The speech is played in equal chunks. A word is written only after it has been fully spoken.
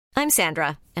I'm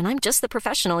Sandra, and I'm just the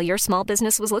professional your small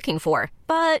business was looking for.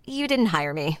 But you didn't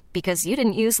hire me because you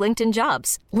didn't use LinkedIn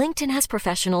Jobs. LinkedIn has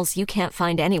professionals you can't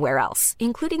find anywhere else,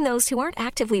 including those who aren't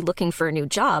actively looking for a new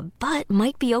job, but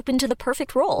might be open to the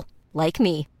perfect role, like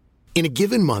me. In a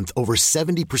given month, over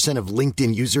 70% of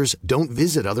LinkedIn users don't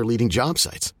visit other leading job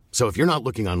sites. So if you're not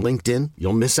looking on LinkedIn,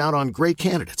 you'll miss out on great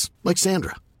candidates like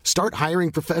Sandra. Start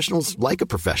hiring professionals like a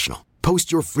professional.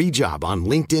 Post your free job on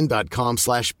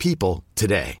linkedin.com/people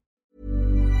today.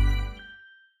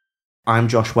 I'm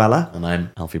Josh Weller. And I'm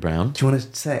Alfie Brown. Do you want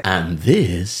to say it? And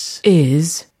this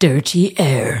is Dirty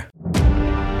Air.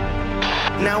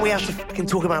 Now we have to fucking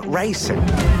talk about racing.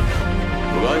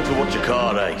 We're going to watch a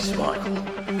car race, Michael.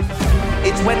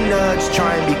 It's when nerds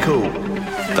try and be cool.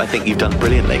 I think you've done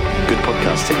brilliantly. Good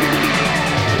podcasting.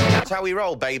 That's how we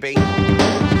roll, baby.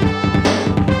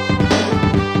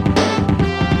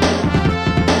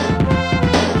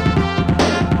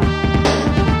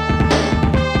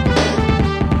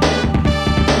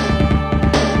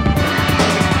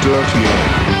 Dirty Air.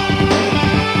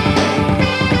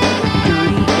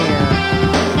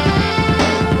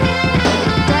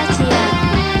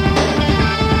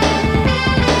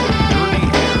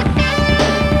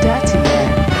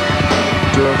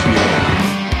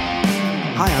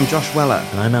 Hi, I'm Josh Weller.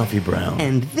 And I'm Alfie Brown.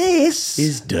 And this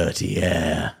is Dirty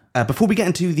Air. Before we get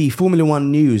into the Formula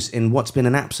One news in what's been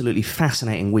an absolutely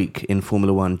fascinating week in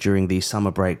Formula One during the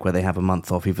summer break where they have a month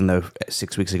off, even though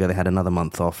 6 weeks ago they had another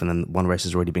month off and then one race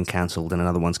has already been cancelled and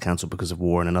another one's cancelled because of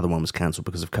war and another one was cancelled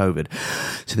because of COVID.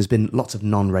 So there's been lots of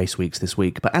non-race weeks this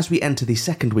week. But as we enter the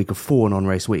second week of 4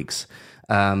 non-race weeks,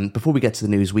 before we get to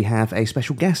the news, we have a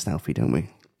special guest, Alfie, don't we?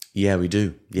 Yeah, we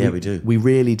do. Yeah, we do. We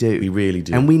really do. We really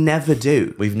do. And we never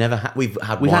do. We've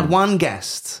had one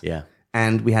guest. Yeah.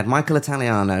 And we had Michael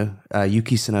Italiano,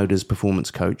 Yuki Tsunoda's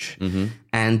performance coach. Mm-hmm.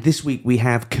 And this week we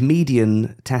have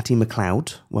comedian Tatty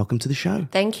Macleod. Welcome to the show.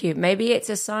 Thank you. Maybe it's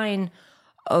a sign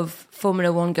of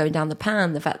Formula One going down the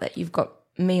pan, the fact that you've got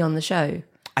me on the show.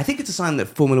 I think it's a sign that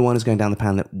Formula One is going down the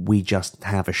pan, that we just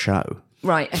have a show.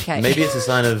 Right, okay. Maybe it's a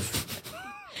sign of...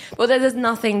 Well, there's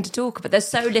nothing to talk about. There's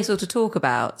so little to talk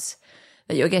about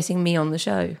that you're getting me on the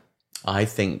show. I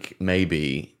think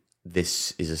maybe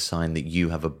this is a sign that you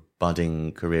have a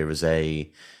budding career as a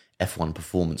F1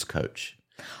 performance coach.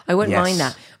 I wouldn't mind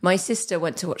that. My sister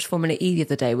went to watch Formula E the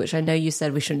other day, which I know you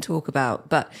said we shouldn't talk about,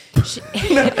 but she... we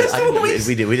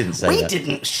didn't say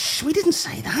that. We didn't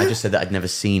say that. I just said that I'd never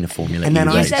seen a Formula and then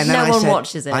E race. You said no one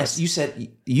watches it.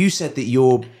 You said that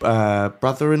your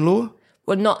brother-in-law...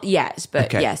 Well, not yet, but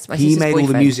okay. yes, my he sister's made boyfriend.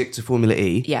 all the music to Formula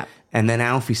E. Yeah. And then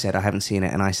Alfie said, I haven't seen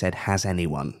it. And I said, has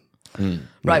anyone?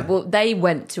 Right, well, they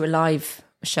went to a live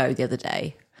show the other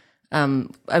day.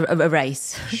 A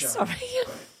race. Sorry.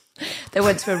 They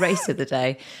went to a race the other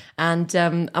day. And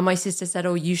my sister said,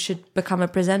 oh, you should become a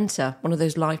presenter, one of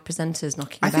those live presenters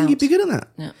knocking about. I think you'd be good at that.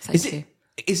 Yeah, thank you.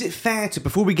 Is it fair to,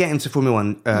 before we get into Formula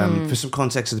One, for some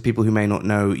context of the people who may not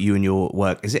know you and your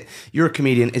work, you're a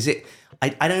comedian,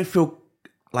 I don't feel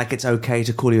like it's okay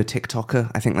to call you a TikToker.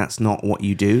 I think that's not what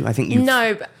you do. I think you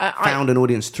found an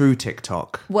audience through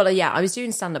TikTok. Well, yeah, I was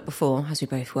doing stand-up before, as we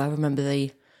both were. I remember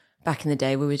back in the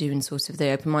day we were doing sort of the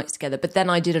open mics together, but then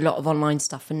I did a lot of online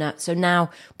stuff, and so now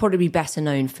probably better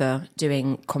known for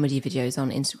doing comedy videos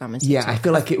on Instagram and TikTok. Yeah, I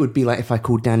feel like it would be like if I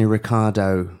called Daniel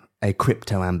Ricciardo a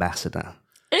crypto ambassador.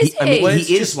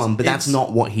 He is one, but that's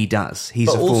not what he does. He's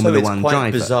a Formula One driver. It's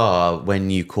quite bizarre when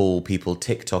you call people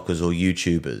TikTokers or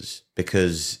YouTubers,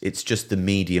 because it's just the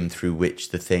medium through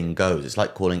which the thing goes. It's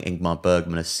like calling Ingmar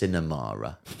Bergman a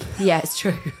cinemara. Yeah, it's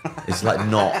true. It's like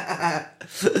not...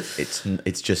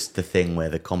 It's just the thing where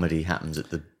the comedy happens at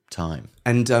the time.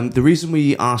 And the reason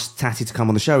we asked Tatty to come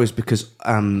on the show is because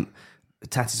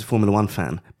Tatty's a Formula One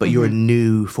fan, but you're a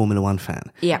new Formula One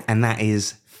fan. Yeah. And that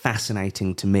is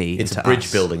fascinating to me. It's a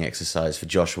bridge building exercise for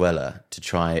Josh Weller to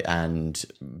try and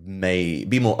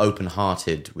be more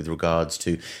open-hearted with regards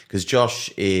to, because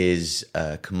Josh is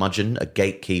a curmudgeon, a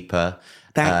gatekeeper,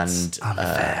 That's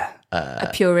unfair. A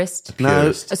purist. No.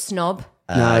 A snob.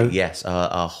 No. Yes,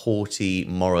 a haughty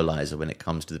moralizer when it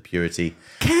comes to the purity.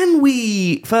 Can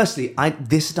we, firstly,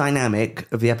 this dynamic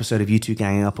of the episode of you two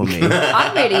ganging up on me.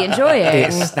 I'm really enjoying it.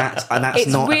 It's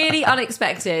not really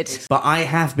unexpected. But I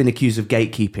have been accused of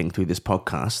gatekeeping through this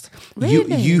podcast.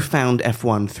 Really? You found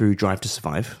F1 through Drive to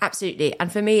Survive. Absolutely.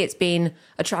 And for me, it's been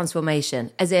a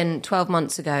transformation. As in 12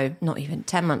 months ago, not even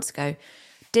 10 months ago,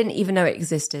 didn't even know it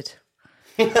existed.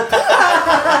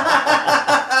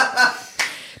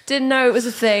 Didn't know it was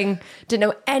a thing. Didn't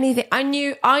know anything. I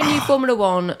knew Formula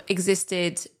One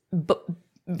existed, but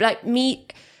like me,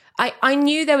 I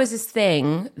knew there was this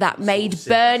thing that made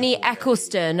Bernie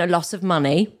Ecclestone a lot of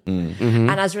money.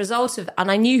 And as a result of,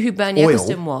 and I knew who Bernie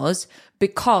Ecclestone was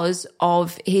because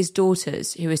of his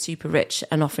daughters who were super rich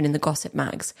and often in the gossip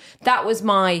mags. That was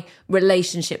my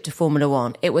relationship to Formula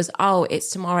One. It was, it's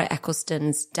Tamara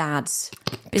Ecclestone's dad's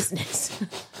business.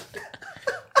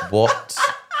 What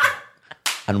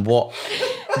on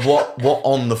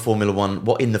the Formula One,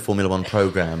 what in the Formula One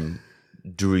program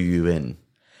drew you in?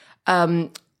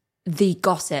 The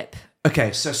gossip.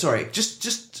 Okay, so sorry,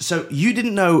 just so you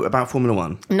didn't know about Formula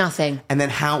One, Nothing. and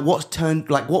then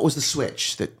what was the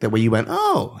switch that where you went?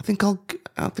 Oh, I think I'll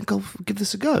give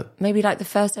this a go. Maybe like the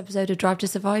first episode of Drive to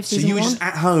Survive season 1. So you were just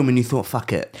at home and you thought,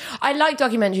 fuck it. I like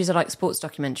documentaries. I like sports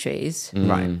documentaries.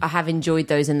 Right. I have enjoyed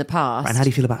those in the past. And how do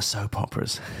you feel about soap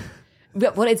operas?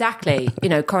 Well, exactly.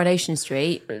 Coronation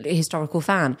Street, historical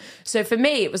fan. So for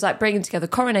me, it was like bringing together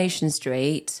Coronation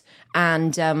Street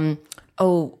and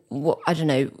I don't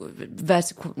know,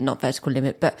 not Vertical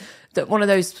Limit, but one of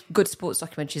those good sports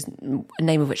documentaries, a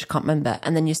name of which I can't remember,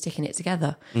 and then you're sticking it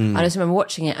together. I just remember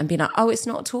watching it and being like, it's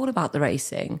not at all about the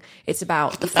racing. It's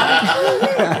about the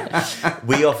fact.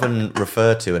 We often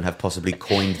refer to and have possibly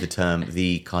coined the term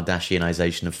the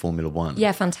Kardashianization of Formula One.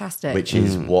 Yeah, fantastic. Which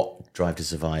is what Drive to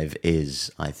Survive is,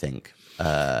 I think.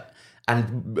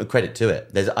 And credit to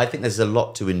it. I think there's a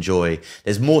lot to enjoy.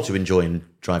 There's more to enjoy in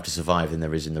Drive to Survive than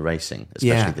there is in the racing,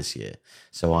 especially this year.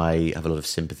 So I have a lot of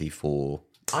sympathy for...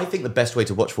 I think the best way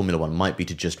to watch Formula One might be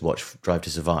to just watch Drive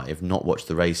to Survive, not watch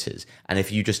the races. And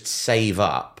if you just save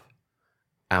up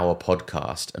our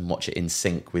podcast and watch it in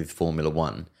sync with Formula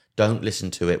One, don't listen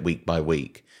to it week by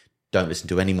week. Don't listen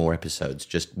to any more episodes.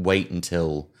 Just wait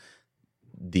until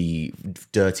the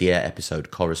Dirty Air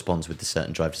episode corresponds with the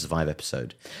certain Drive to Survive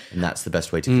episode, and that's the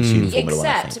best way to consume Formula One.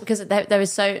 Except because I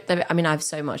have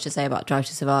so much to say about Drive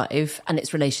to Survive and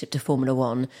its relationship to Formula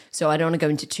One, so I don't want to go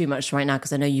into too much right now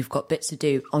because I know you've got bits to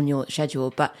do on your schedule.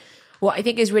 But what I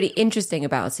think is really interesting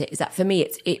about it is that for me,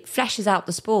 it fleshes out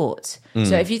the sport.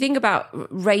 So if you think about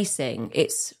racing,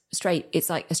 it's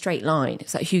like a straight line.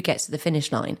 It's like who gets to the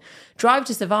finish line. Drive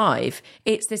to Survive,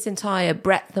 it's this entire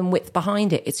breadth and width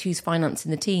behind it. It's who's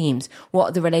financing the teams, what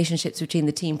are the relationships between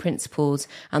the team principals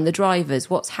and the drivers,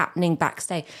 what's happening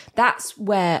backstage. That's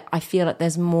where I feel like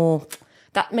there's more...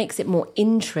 That makes it more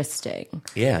interesting.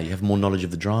 Yeah, you have more knowledge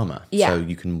of the drama, so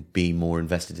you can be more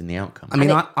invested in the outcome. I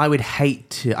mean, I'd hate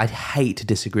to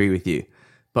disagree with you,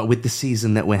 but with the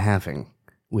season that we're having,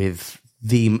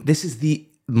 this is the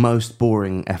most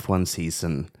boring F1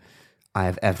 season I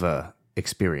have ever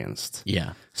experienced.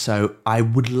 Yeah. So I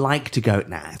would like to go.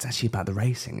 It's actually about the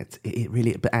racing.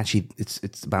 But actually,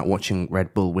 it's about watching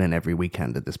Red Bull win every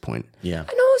weekend at this point. Yeah.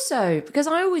 And also because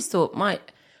I always thought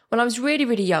when I was really,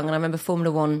 really young, and I remember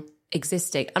Formula One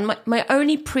existing, and my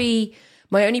only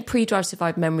pre-Drive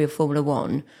Survive memory of Formula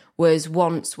One was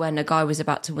once when a guy was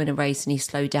about to win a race and he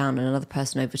slowed down and another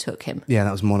person overtook him. Yeah,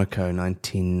 that was Monaco,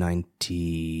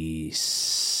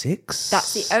 1996.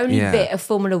 That's the only bit of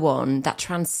Formula One that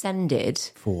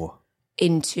transcended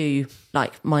into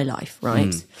like my life,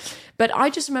 right? But I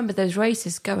just remember those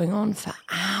races going on for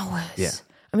hours. Yeah.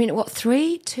 I mean, what,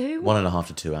 3, 2? 1.5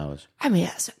 to 2 hours. I mean,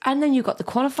 and then you got the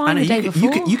qualifying the day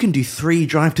before. You can do 3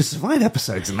 Drive to Survive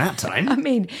episodes in that time. I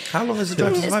mean, how long is a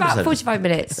Drive to Survive episode? It's about 45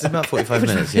 minutes. It's about 45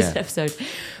 minutes, yeah. Episode.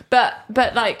 But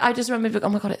like, I just remember, oh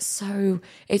my God, it's so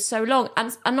long.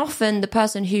 And often the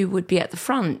person who would be at the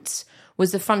front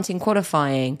was the front in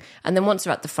qualifying. And then once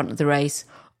they're at the front of the race,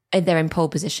 and they're in pole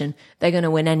position, they're going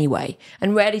to win anyway.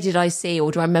 And rarely did I see, or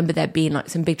do I remember there being like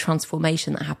some big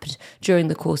transformation that happened during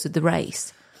the course of the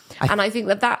race. And I think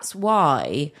that's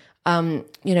why,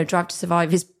 Drive to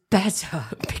Survive is better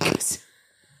because...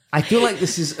 I feel like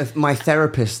this is my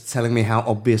therapist telling me how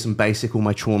obvious and basic all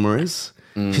my trauma is.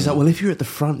 She's like, well, if you're at the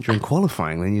front during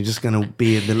qualifying, then you're just going to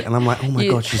be in the... And I'm like, oh my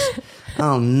God,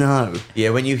 oh no. Yeah,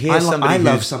 when you hear somebody I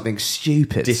love something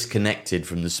stupid. Disconnected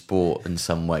from the sport in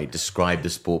some way, describe the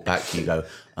sport back to you, go,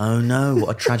 oh no,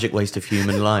 what a tragic waste of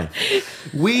human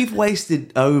life. We've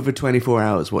wasted over 24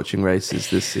 hours watching races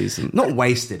this season. Not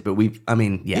wasted, but wasted. I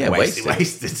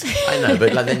know,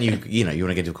 but like then you want to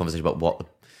get into a conversation about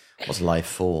what's life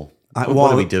for.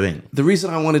 What are we doing? The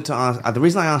reason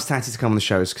I asked Tatty to come on the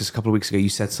show is because a couple of weeks ago you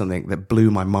said something that blew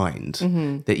my mind.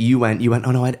 That you went,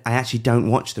 oh no, I actually don't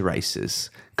watch the races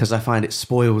because I find it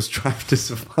spoils Drive to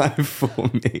Survive for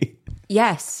me.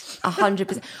 Yes,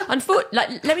 100%. Let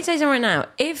me tell you something right now.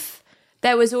 If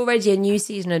there was already a new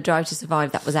season of Drive to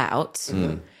Survive that was out,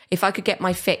 if I could get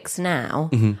my fix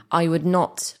now, I would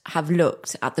not have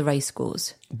looked at the race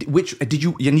scores. Which did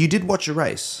you? And you did watch a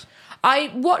race.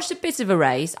 I watched a bit of a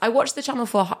race. I watched the Channel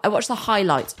 4. I watched the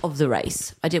highlights of the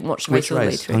race. I didn't watch the race Which all the way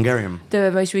race? through. Hungarian?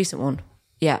 The most recent one.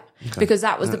 Yeah. Okay. Because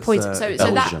that was the point. So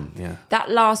Belgium, that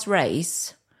last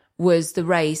race was the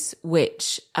race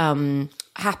which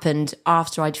happened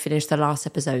after I'd finished the last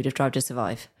episode of Drive to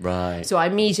Survive. Right. So I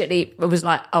immediately was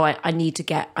like, oh, I need to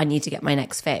get my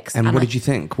next fix. And what did you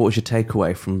think? What was your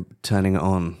takeaway from turning it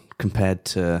on compared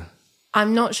to...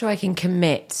 I'm not sure I can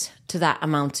commit to that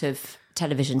amount of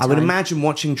television time. I would imagine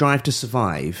watching Drive to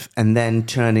Survive and then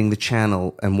turning the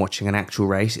channel and watching an actual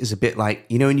race is a bit like,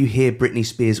 you know, when you hear Britney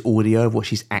Spears' audio of what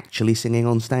she's actually singing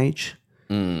on stage?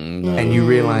 And you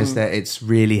realise that it's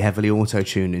really heavily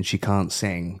auto-tuned and she can't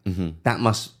sing. That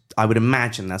must... I would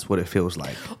imagine that's what it feels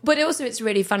like. But also it's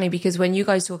really funny because when you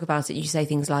guys talk about it, you say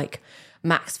things like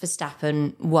Max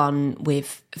Verstappen won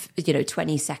with,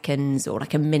 20 seconds or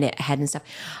like a minute ahead and stuff.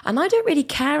 And I don't really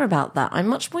care about that. I'm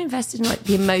much more invested in like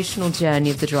the emotional journey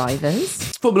of the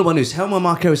drivers. Formula One news. Helmut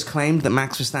Marko has claimed that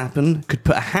Max Verstappen could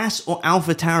put a Haas or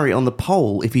AlphaTauri on the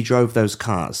pole if he drove those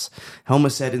cars.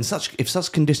 Helmut said if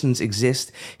such conditions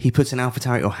exist, he puts an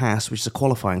AlphaTauri or Haas, which is a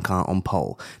qualifying car, on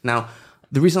pole. Now,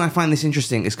 the reason I find this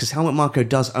interesting is because Helmut Marko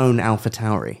does own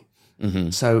AlphaTauri.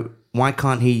 So why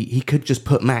can't he could just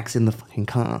put Max in the fucking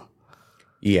car.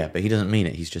 Yeah, but he doesn't mean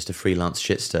it. He's just a freelance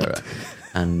shit stirrer.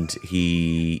 And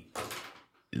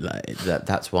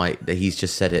that's why he's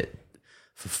just said it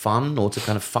for fun or to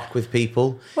kind of fuck with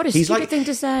people. What a stupid thing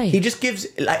to say. He just gives...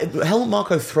 Helmut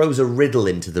Marko throws a riddle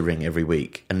into the ring every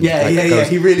week. And Yeah,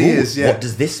 he really is. Yeah. What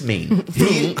does this mean?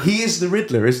 He is the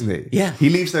Riddler, isn't he? Yeah. He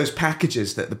leaves those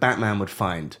packages that the Batman would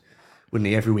find, wouldn't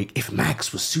he, every week? If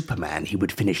Max was Superman, he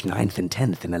would finish 9th and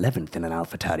 10th and 11th in an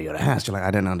AlphaTauri or a Haas. You're like,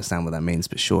 I don't understand what that means,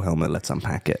 but sure, Helmut, let's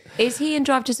unpack it. Is he in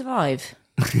Drive to Survive?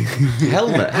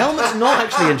 Helmut's not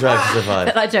actually in Drive to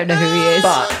Survive. I don't know who he is.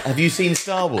 But have you seen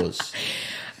Star Wars?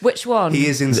 Which one? He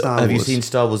is in Star Wars. Have you seen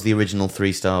Star Wars, the original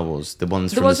 3 Star Wars? The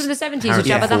ones from the 70s with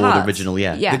Jabba the Ford Hutt. original,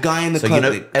 yeah. Yeah. The guy in the So,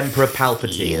 club. Emperor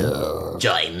Palpatine.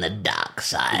 Join the dark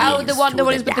side. Oh, the one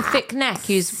who's with the thick neck,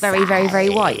 who's very, very, very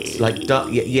white. Like,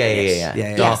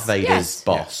 yeah. Darth Vader's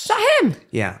boss. Is that him?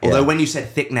 Yeah. Although when you said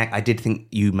thick neck, I did think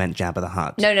you meant Jabba the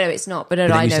Hutt. No, it's not. But But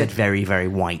then I you know. said very, very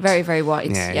white. Very, very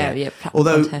white. Yeah.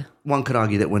 Although one could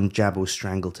argue that when Jabba was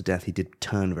strangled to death, he did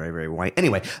turn very, very white.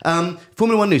 Anyway,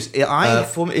 Formula One news.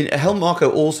 Helmut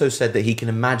Marko also said that he can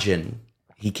imagine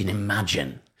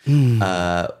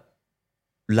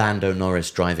Lando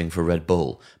Norris driving for Red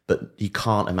Bull, but he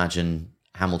can't imagine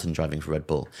Hamilton driving for Red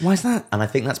Bull. Why is that? And I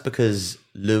think that's because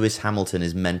Lewis Hamilton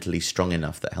is mentally strong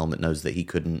enough that Helmut knows that he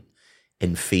couldn't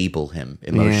enfeeble him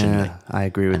emotionally. Yeah, I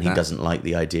agree with that. And he doesn't like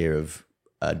the idea of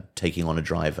taking on a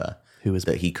driver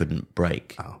that he couldn't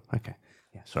break. Oh, okay.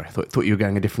 Yeah, sorry. I thought you were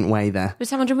going a different way there. But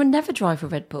Hamilton would never drive for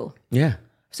Red Bull. Yeah.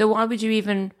 So why would you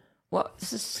even... What?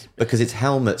 Because it's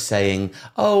Helmut saying,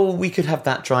 oh, we could have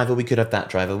that driver, we could have that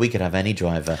driver, we could have any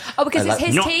driver. Oh, because it's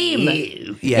his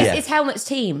team. Yeah. It's Helmut's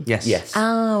team. Yes.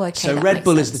 Oh, okay. So Red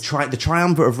Bull is the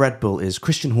triumvirate of Red Bull is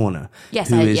Christian Horner,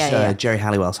 who is Jerry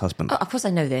Halliwell's husband. Oh, of course I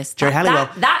know this. Jerry Halliwell.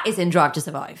 That is in Drive to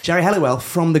Survive. Jerry Halliwell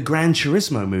from the Gran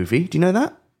Turismo movie. Do you know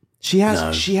that? She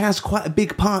has quite a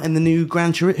big part in the new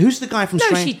Gran Turismo. Who's the guy from No,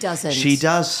 Strange? she doesn't. She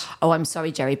does. Oh, I'm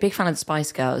sorry, Jerry. Big fan of the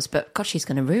Spice Girls, but God, she's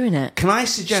going to ruin it. Can I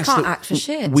suggest she can't that act for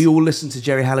shit. we all listen to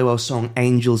Jerry Halliwell's song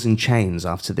Angels in Chains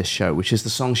after this show, which is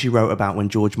the song she wrote about when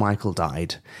George Michael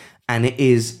died. And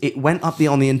it went up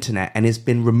on the internet and it's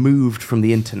been removed from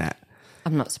the internet.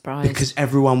 I'm not surprised. Because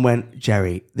everyone went,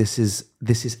 Jerry, this is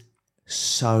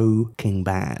so king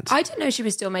bad. I didn't know she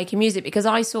was still making music because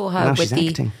I saw her with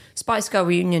the Spice Girl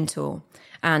reunion tour,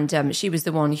 and she was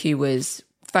the one who was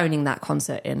phoning that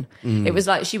concert in. It was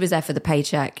like she was there for the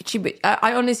paycheck.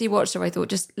 I honestly watched her. I thought,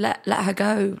 just let her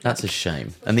go. That's a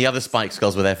shame. And the other Spice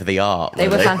Girls were there for the art. They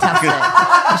were fantastic.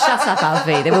 Shut up,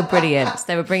 Alfie. They were brilliant.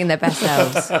 They were bringing their best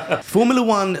selves. Formula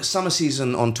One summer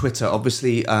season on Twitter,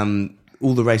 obviously.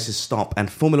 All the races stop,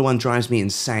 and Formula One drives me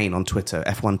insane on Twitter,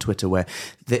 F1 Twitter, where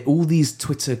all these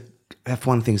Twitter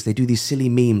F1 things, they do these silly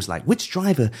memes like, which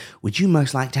driver would you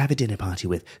most like to have a dinner party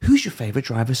with? Who's your favourite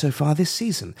driver so far this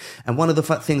season? And one of the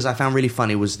things I found really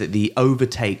funny was that the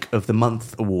Overtake of the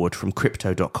Month award from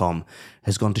Crypto.com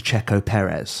has gone to Checo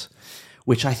Perez,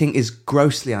 which I think is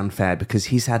grossly unfair because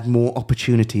he's had more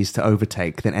opportunities to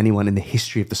overtake than anyone in the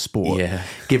history of the sport,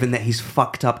 given that he's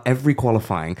fucked up every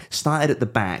qualifying, started at the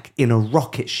back in a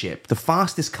rocket ship, the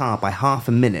fastest car by half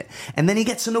a minute, and then he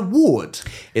gets an award.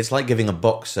 It's like giving a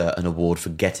boxer an award for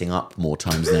getting up more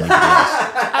times than anybody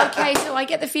else. Okay, so I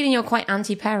get the feeling you're quite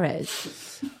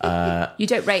anti-Perez. You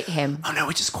don't rate him. Oh no,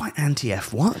 we're just quite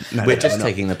anti-F1. We're just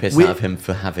taking the piss out of him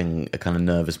for having a kind of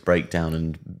nervous breakdown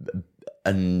and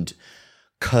and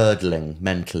curdling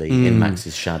mentally in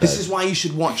Max's shadow. This is why you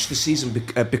should watch the season,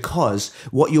 because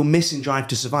what you'll miss in Drive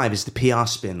to Survive is the PR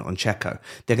spin on Checo.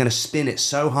 They're going to spin it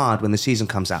so hard when the season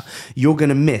comes out. You're going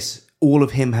to miss all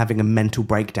of him having a mental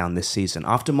breakdown this season.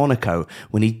 After Monaco,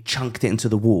 when he chunked it into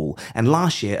the wall. And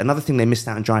last year, another thing they missed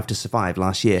out in Drive to Survive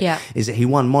last year is that he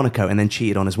won Monaco and then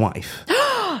cheated on his wife.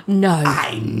 No.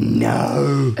 I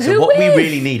know. So what we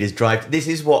really need is Drive. This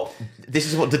is what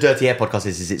the Dirty Air podcast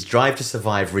is it's Drive to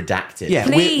Survive redacted. Yeah,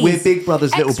 Please. we're Big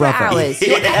Brother's little Extra brother. hours.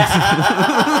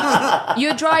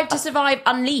 Your Drive to Survive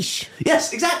Unleash.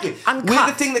 Yes, exactly. Uncut. We're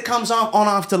the thing that comes on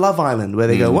after Love Island, where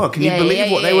they go, "What? Can you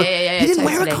believe what they were? He didn't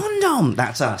wear a condom."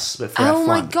 That's us. But for Oh F1.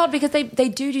 my God, because they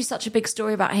do such a big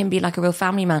story about him being like a real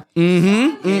family man.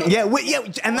 Yeah,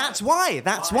 and that's why.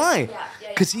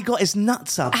 Because he got his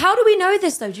nuts up. How do we know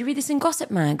this though? Do you read this in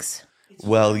Gossip Mags?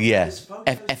 Well, yes.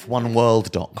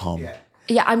 F1world.com.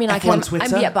 Yeah, I mean, F1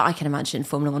 Twitter? but I can imagine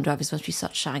Formula One drivers must be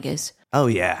such shaggers. Oh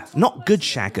yeah, not good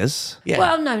shaggers. Yeah.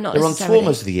 Well, no, not They're on necessarily. tour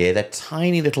most of the year. They're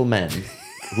tiny little men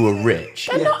who are rich.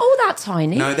 They're not all that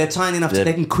tiny. No, they're tiny enough that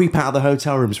they can creep out of the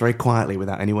hotel rooms very quietly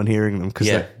without anyone hearing them. Cause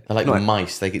Yeah, they're like the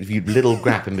mice. They give you little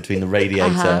gap in between the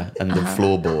radiator and the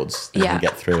floorboards. They can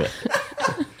get through it.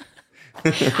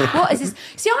 What is this?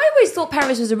 See, I always thought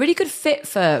Perez was a really good fit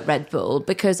for Red Bull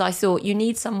because I thought you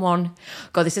need someone.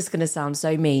 God, this is going to sound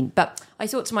so mean, but I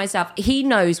thought to myself, he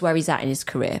knows where he's at in his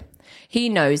career. He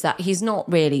knows that he's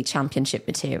not really championship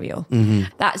material.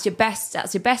 Mm-hmm. That's your best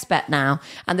bet now.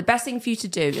 And the best thing for you to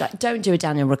do, like, don't do a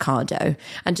Daniel Ricciardo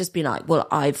and just be like, well,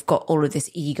 I've got all of this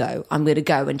ego. I'm going to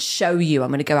go and show you. I'm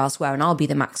going to go elsewhere and I'll be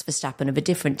the Max Verstappen of a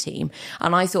different team.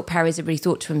 And I thought Perez had really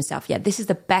thought to himself, yeah, this is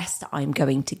the best I'm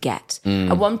going to get.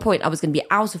 At one point, I was going to be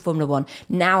out of Formula One.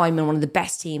 Now I'm in one of the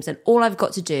best teams. And all I've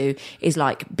got to do is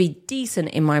like be decent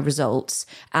in my results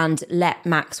and let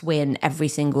Max win every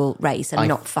single race and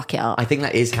not fuck it up. I think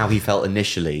that is how he felt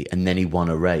initially, and then he won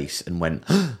a race and went,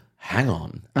 hang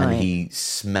on. And he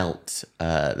smelt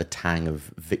the tang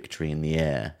of victory in the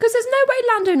air. Because there's no way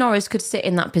Lando Norris could sit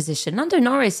in that position. Lando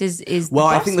Norris is well,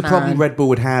 the I boss think the man. problem Red Bull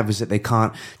would have is that they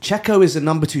can't. Checo is a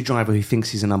number 2 driver who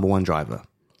thinks he's a number 1 driver.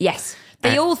 Yes.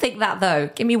 They all think that, though.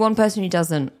 Give me one person who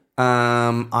doesn't.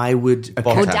 I would.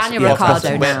 Or Daniel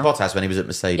Ricciardo now. Bottas, when he was at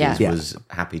Mercedes, was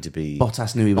happy to be.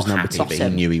 Bottas knew he was number 2. But he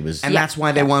knew he was. And that's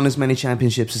why they won as many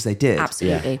championships as they did.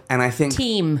 Absolutely. And I think.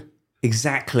 Team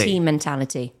Exactly.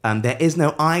 mentality. There is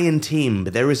no I in team,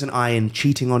 but there is an I in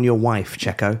cheating on your wife,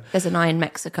 Checo. There's an I in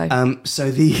Mexico. So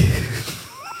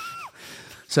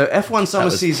F1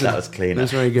 summer season. That was clean. That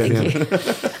was very good.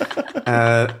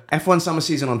 F1 summer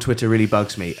season on Twitter really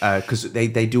bugs me because they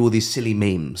do all these silly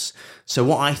memes. So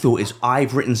what I thought is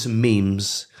I've written some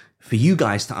memes for you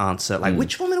guys to answer, like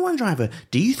which Formula One driver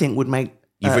do you think would make?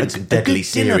 You've written some deadly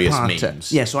good dinner serious party?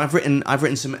 memes. Yeah, so I've written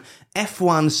some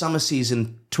F1 summer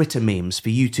season Twitter memes for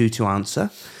you two to answer.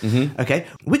 Mm-hmm. Okay,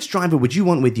 which driver would you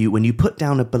want with you when you put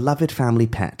down a beloved family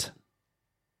pet?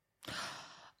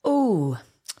 Ooh.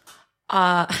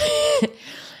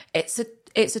 It's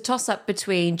a toss up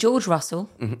between George Russell.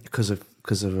 Because of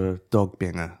a dog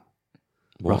being a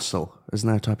Russell. Isn't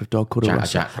there a type of dog called a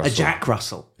Russell? Jack Russell. A Jack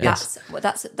Russell. Yes.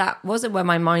 That wasn't where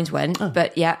my mind went,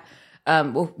 but yeah,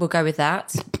 we'll go with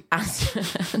that.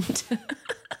 And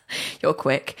you're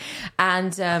quick.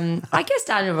 And I guess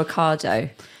Daniel Ricciardo,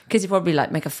 because he'd probably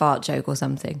like make a fart joke or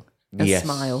something. And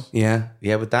smile. Yeah.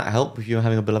 Yeah, would that help if you were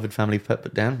having a beloved family pet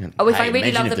put down? Oh, if I really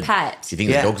imagine love the pet. Do you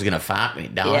think the dog's going to fart when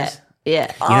it dies?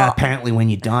 Yeah. You know, apparently when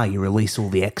you die, you release all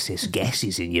the excess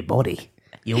gases in your body.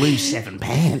 You lose 7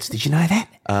 pounds. Did you know that?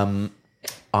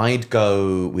 I'd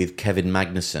go with Kevin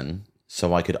Magnussen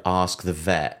so I could ask the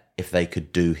vet if they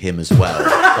could do him as well on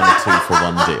a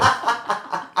 2-for-1 deal.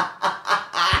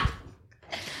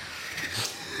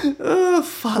 Oh,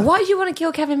 fuck. Why do you want to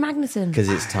kill Kevin Magnussen? Because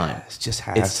it's time.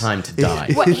 It's time to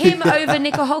die. What, him over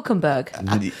Nico Hülkenberg?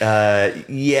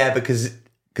 Yeah, because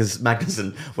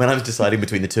Magnussen, when I was deciding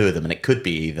between the two of them, and it could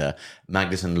be either,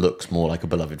 Magnussen looks more like a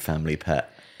beloved family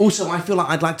pet. Also, I feel like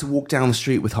I'd like to walk down the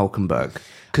street with Hülkenberg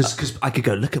because I could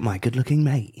go, look at my good-looking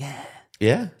mate. Yeah.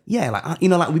 Yeah? Yeah, like, you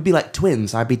know, like we'd be like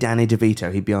twins. I'd be Danny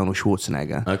DeVito. He'd be Arnold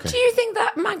Schwarzenegger. Okay. Do you think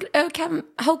that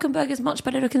Hülkenberg is much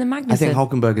better looking than Magnussen? I think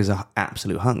Hülkenberg is an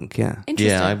absolute hunk, yeah. Interesting.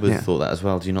 Yeah, I would have thought that as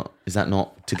well. Is that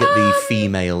not to get the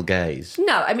female gaze?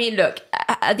 No, I mean, look,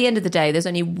 at the end of the day, there's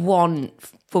only one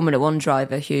Formula One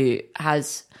driver who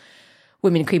has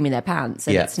women creaming their pants,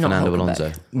 and it's not Fernando Hülkenberg.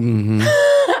 Alonso. Mm-hmm.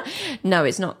 No,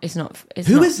 it's not.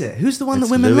 Who is it? Who's the one It's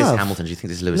that women Lewis love? Hamilton. Do you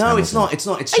think it's Lewis No, Hamilton? it's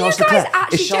not. It's Are you Charles guys Leclerc.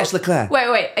 actually It's Charles Leclerc.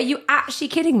 Wait. Are you actually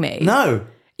kidding me? No.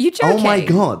 You joking? Oh my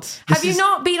God. Have you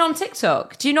not been on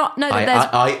TikTok? Do you not know that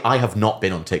there's... I have not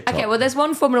been on TikTok. Okay, well, there's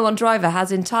one Formula One driver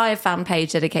has an entire fan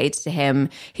page dedicated to him.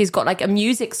 He's got like a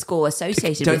music score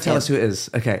associated with him. Don't tell us who it is.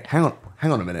 Okay, hang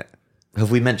on a minute. Have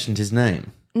we mentioned his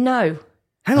name? No.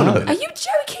 Hang on a minute. Are you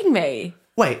joking me?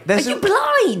 Wait, Are you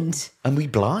blind? Are we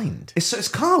blind? It's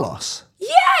Carlos.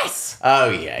 Yes! Oh,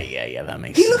 yeah, that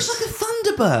makes He sense. looks like a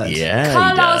Thunderbird. Yeah,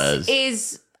 Carlos he does.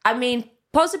 is, I mean,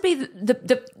 possibly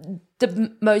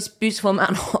the most beautiful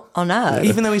man on earth.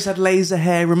 Even though he's had laser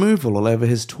hair removal all over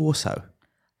his torso.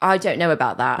 I don't know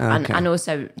about that, Okay. and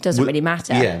also doesn't really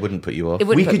matter. Yeah, it wouldn't put you off. It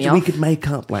wouldn't put me off. We could make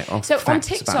up like off So facts on about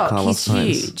TikTok, Carlos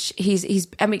he's Sainz. huge.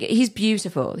 He's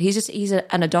beautiful. He's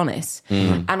an Adonis.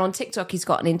 And on TikTok, he's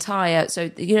got an entire.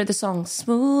 So you know the song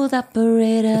 "Smooth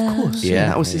Operator." Of course, Yeah,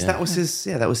 that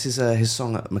was his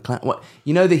song at McLaren. What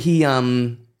you know that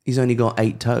he's only got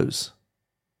 8 toes.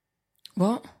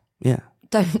 What? Yeah,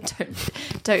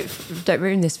 Don't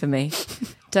ruin this for me.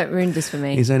 Don't ruin this for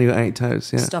me. he's only got 8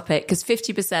 toes. Yeah, Stop it, because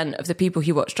 50% of the people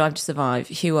who watch Drive to Survive,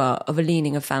 who are of a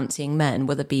leaning of fancying men,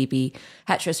 whether be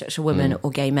heterosexual women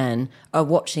or gay men, are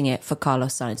watching it for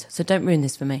Carlos Sainz. So don't ruin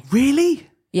this for me. really.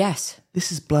 Yes,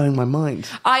 This is blowing my mind.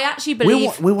 I actually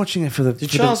believe We're watching it for the...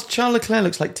 Charles Leclerc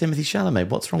looks like Timothy Chalamet.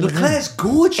 What's wrong with him? Leclerc's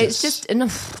gorgeous. it's just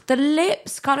enough the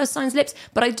lips, Carlos Sainz's lips.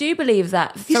 But I do believe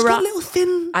that He's got little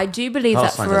thin... I do believe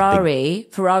Carlos that Sainz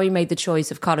has Ferrari made the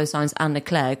choice of Carlos Sainz and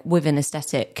Leclerc with an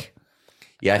aesthetic.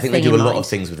 Yeah, I think they thing do a in lot mind. of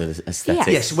things with an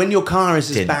aesthetic. Yes, when your car is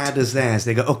as Tint. bad as theirs,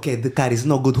 they go, okay, the car is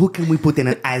no good. Who can we put in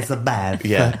it as a bad?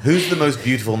 Yeah. Who's the most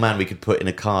beautiful man we could put in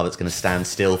a car that's going to stand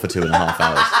still for 2.5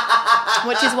 hours?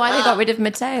 Which is why they got rid of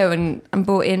Matteo and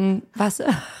brought in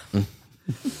Vassar.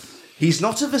 He's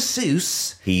not a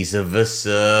Vasus. He's a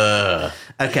Vasseur.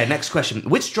 Okay, next question.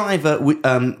 Which driver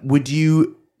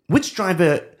Which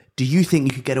driver do you think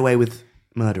you could get away with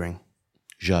murdering?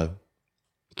 Joe.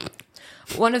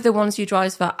 One of the ones who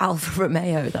drives for Alfa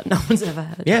Romeo that no one's ever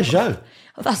heard. Yeah, Joe.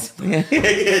 Oh, that's Yeah,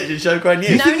 Joe Guan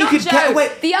Yu. No, think you not could Joe. get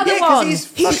away- The other Yeah, 'cause one. he's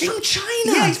from China.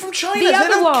 Yeah, he's from China. The They other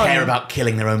don't one. care about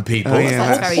killing their own people. Oh, yeah.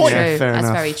 That's That's very point. true. Fair That's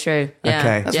enough. very true. Yeah.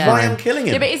 Okay, that's yeah. Why I'm killing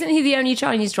him. Yeah, but isn't he the only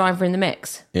Chinese driver in the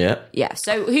mix? Yeah. Yeah.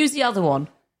 So who's the other one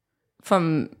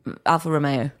from Alfa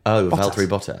Romeo? Oh, Valtteri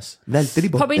Bottas.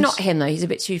 Probably not him though. He's a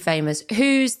bit too famous.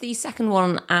 Who's the second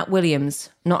one at Williams?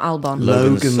 Not Albon.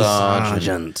 Logan Sargent.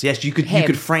 Sargent. Yes, you could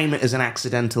Him. frame it as an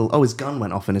accidental. Oh, his gun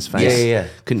went off in his face. Yeah.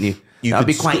 Couldn't you? You That'd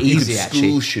could be quite you easy, could actually.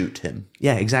 school shoot him.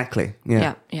 Yeah, exactly.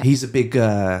 Yeah. Yeah. He's a big.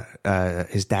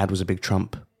 His dad was a big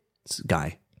Trump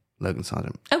guy, Logan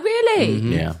Sargent. Oh really?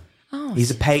 Yeah.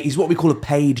 He's what we call a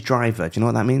paid driver. Do you know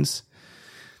what that means?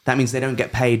 That means they don't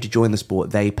get paid to join the sport.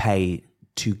 They pay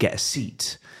to get a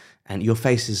seat. And your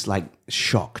face is like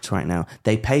shocked right now.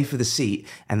 They pay for the seat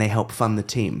and they help fund the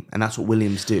team, and that's what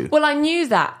Williams do. Well, I knew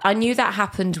that. I knew that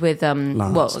happened with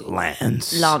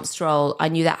Lance. Lance Stroll. I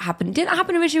knew that happened. Didn't it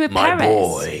happen originally with My Perez?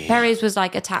 boy. Perez was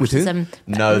like attached With to who? some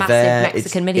No, massive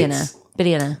Mexican it's-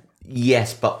 billionaire.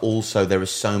 Yes, but also there are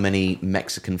so many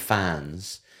Mexican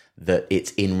fans that it's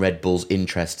in Red Bull's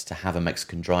interest to have a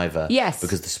Mexican driver. Yes.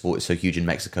 Because the sport is so huge in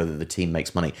Mexico that the team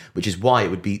makes money, which is why it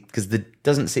would be, because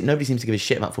nobody seems to give a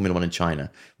shit about Formula One in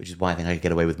China, which is why I think I could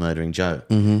get away with murdering Joe.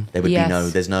 There would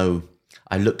Yes. there's no,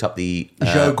 I looked up the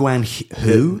Zhou Guan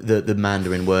who? the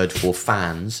Mandarin word for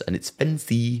fans, and it's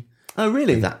fancy. Oh,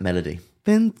 really? That melody.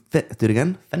 Do it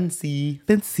again. Fancy.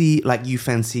 Fancy, like you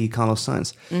fancy Carlos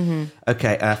Sainz.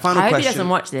 Okay, final I hope he question. doesn't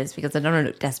watch this because I don't want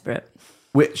to look desperate.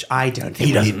 Which I don't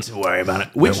think we need to worry about it.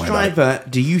 Which driver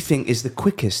do you think is the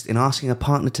quickest in asking a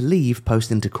partner to leave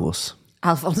post-intercourse?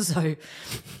 Alonso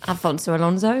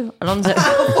Alonso.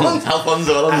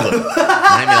 Alfonso Alonso.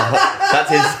 I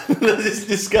mean, that's his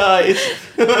disguise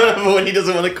for when he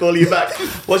doesn't want to call you back.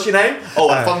 What's your name?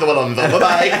 Oh, Alfonso Alonso.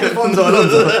 Bye-bye. Alfonso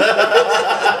Alonso.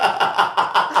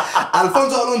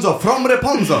 Alfonso Alonso from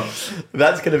Rapunzel.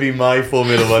 That's going to be my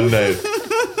Formula One name.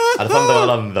 Alfonso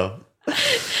Alonso.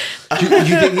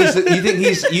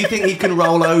 You think he can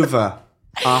roll over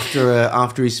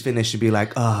after he's finished and be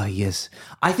like, oh yes.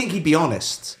 I think he'd be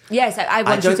honest. Yes, I I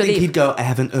want you don't to think leave. he'd go, I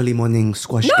have an early morning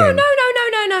squash No. game.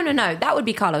 That would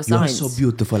be Carlos You're Sainz. so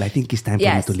beautiful. I think it's time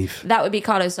Yes, for me to leave. that would be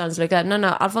Carlos Sainz. Like that. No,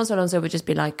 Alfonso Alonso would just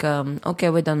be like, okay,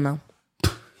 we're done now.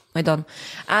 We're done.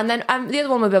 And then the other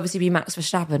one would obviously be Max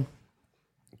Verstappen.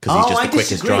 Because he's just I the quickest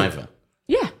disagree. driver.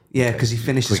 Yeah. Yeah, because he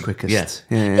finishes quickest.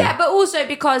 Yeah. Yeah, but also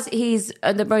because he's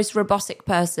the most robotic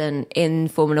person in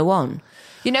Formula One.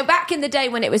 You know, back in the day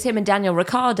when it was him and Daniel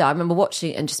Ricciardo, I remember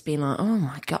watching it and just being like, oh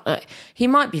my God, he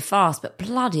might be fast, but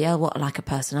bloody hell, what like a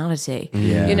personality.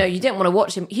 Yeah. You know, you didn't want to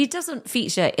watch him. He doesn't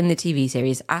feature in the TV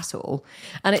series at all.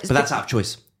 And it's But that's out of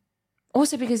choice.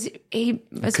 Also because he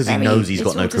knows he's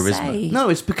got no charisma. No,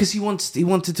 it's because he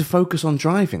wanted to focus on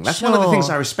driving. That's one of the things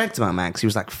I respect about Max. He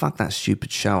was like, fuck that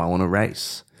stupid show, I want to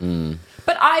race.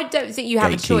 But I don't think you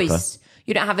have a choice.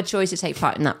 You don't have a choice to take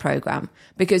part in that program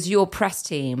because your press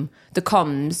team, the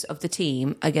comms of the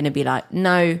team, are going to be like,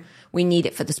 no, we need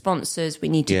it for the sponsors. We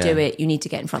need to do it. You need to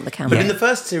get in front of the camera. But in the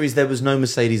first series, there was no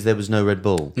Mercedes, there was no Red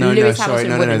Bull. No, there was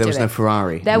no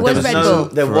Ferrari. There was Red Bull.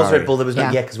 There was Red Bull. There was no,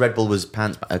 because Red Bull was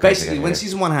pants. Okay, basically, when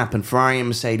season 1 happened, Ferrari and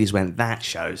Mercedes went, that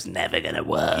show's never going to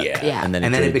work. Yeah. And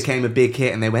then it became a big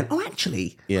hit, and they went, oh,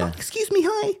 actually, excuse me,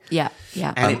 hi. Yeah.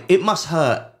 And it must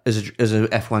hurt as a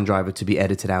F1 driver to be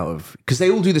edited out of, because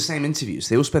they all do the same interviews.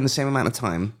 They all spend the same amount of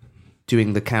time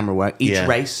doing the camera work. Each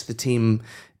race, the team,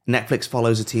 Netflix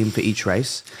follows a team for each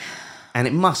race. And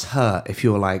it must hurt if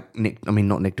you're like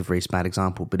not Nick de Vries, bad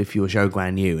example, but if you're Zhou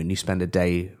Guan Yu and you spend a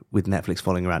day with Netflix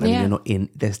following around and you're not in,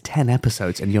 there's 10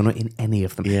 episodes and you're not in any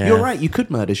of them. Yeah. You're right, you could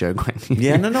murder Zhou Guan Yu.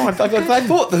 Yeah, no, I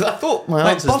thought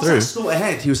my answers through. Bottas thought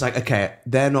ahead. He was like, okay,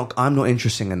 I'm not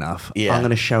interesting enough. Yeah. I'm going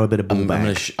to show a bit of ball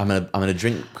back. I'm going to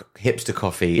drink hipster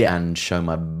coffee and show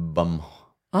my bum.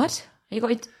 What? You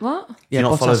got what? Yeah,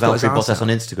 not follow Valtteri Bottas on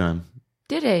Instagram.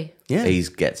 Did he? Yeah. He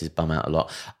gets his bum out a lot.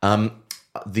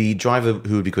 The driver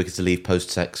who would be quickest to leave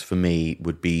post-sex for me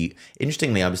would be,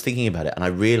 interestingly, I was thinking about it and I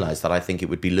realised that I think it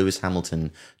would be Lewis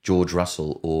Hamilton, George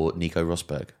Russell or Nico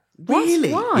Rosberg.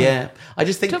 Really? Why? Yeah. I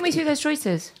just think... Talk me through those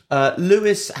choices.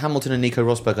 Lewis Hamilton and Nico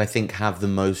Rosberg, I think, have the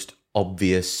most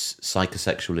obvious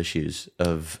psychosexual issues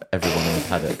of everyone in the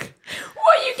paddock.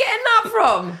 What are you getting that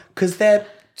from? Because they're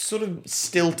sort of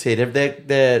stilted.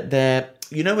 They're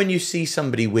you know when you see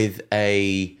somebody with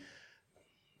a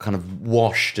kind of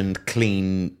washed and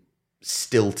clean,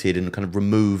 stilted and kind of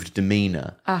removed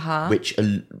demeanour, which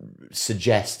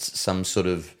suggests some sort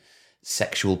of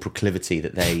sexual proclivity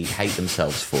that they hate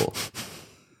themselves for.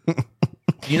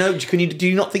 You know, do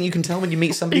you not think you can tell when you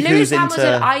meet somebody Lewis who's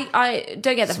Hamilton, into I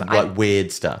don't get that some, like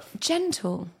weird stuff?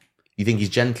 Gentle. You think he's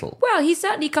gentle? Well, he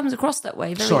certainly comes across that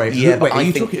way. Sorry, yeah, wait, I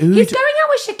you think talking? He's going out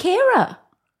with Shakira.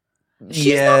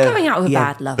 She's not going out with a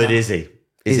bad lover. But is he?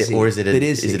 Is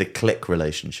it a click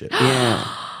relationship? Yeah.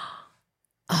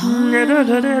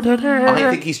 I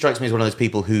think he strikes me as one of those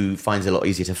people who finds it a lot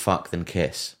easier to fuck than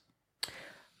kiss.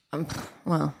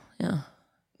 Well, yeah.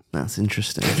 That's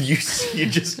interesting. You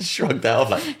just shrugged that off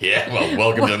like, yeah, well,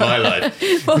 welcome to my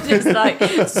life. Well, it's like,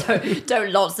 so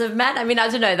don't lots of men? I mean, I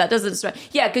don't know, that doesn't strike.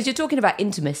 Yeah, because you're talking about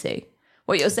intimacy.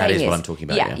 What you're saying is what I'm talking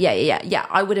about. Yeah.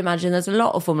 I would imagine there's a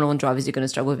lot of Formula One drivers who are going to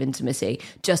struggle with intimacy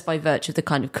just by virtue of the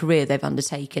kind of career they've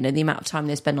undertaken and the amount of time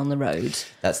they spend on the road.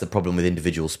 That's the problem with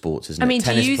individual sports, isn't it?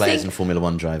 Tennis players and Formula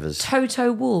One drivers.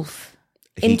 Toto Wolff,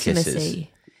 intimacy. Kisses.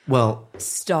 Well,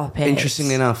 stop it.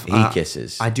 Interestingly enough, he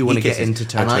kisses. I do want to get into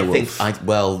Toto and I Wolff.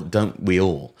 think, don't we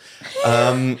all?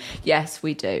 Yes,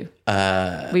 we do.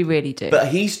 We really do. But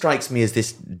he strikes me as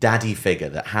this daddy figure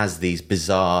that has these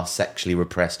bizarre, sexually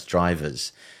repressed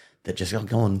drivers that just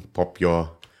go on, pop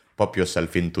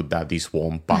yourself into daddy's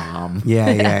warm palm.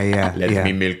 Yeah. Let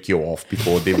me milk you off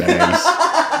before the race.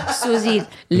 Susie,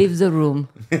 leave the room.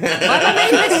 Why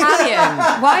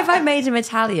have I made him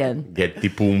Italian? Get the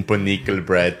pumpernickel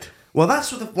bread. Well,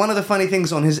 that's one of the funny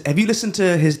things on his... Have you listened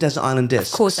to his Desert Island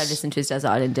Discs? Of course I listen to his Desert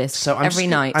Island Discs so every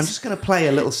night. I'm just going to play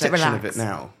a little section of it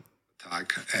now.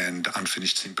 And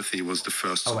Unfinished Sympathy was the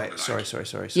first song. Oh, wait, sorry.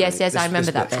 Yes, I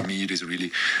remember that bit. For me, it is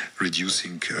really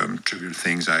reducing trivial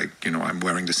things. I'm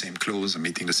wearing the same clothes, I'm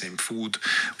eating the same food,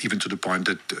 even to the point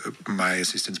that my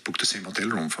assistants book the same hotel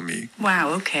room for me.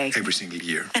 Wow, okay. Every single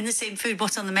year. And the same food,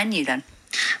 what's on the menu then?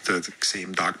 The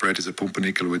same dark bread is a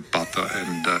pumpernickel with butter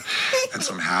and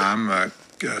some ham, a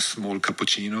small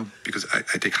cappuccino, because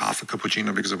I take half a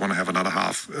cappuccino because I want to have another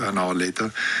half an hour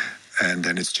later. And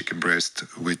then it's chicken breast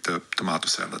with the tomato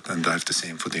salad, and I have the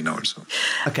same for dinner also.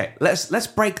 Okay, let's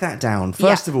break that down.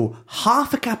 First of all,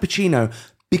 half a cappuccino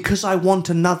because I want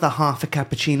another half a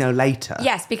cappuccino later.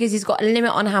 Yes, because he's got a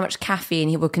limit on how much caffeine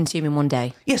he will consume in one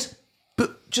day. Yes,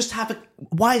 but just have a...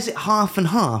 Why is it half and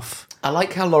half? I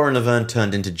like how Lauren Laverne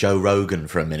turned into Joe Rogan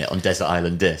for a minute on Desert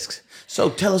Island Discs. So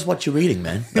tell us what you're eating,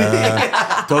 man.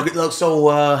 How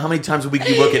many times a week are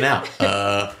you working out?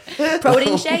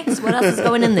 Protein shakes? What else is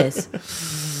going in this?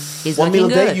 He's one meal a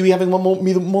day? Good. You having more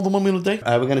than one meal a day?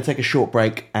 We're going to take a short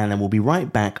break and then we'll be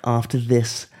right back after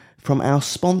this from our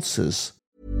sponsors.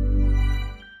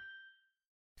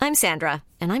 I'm Sandra,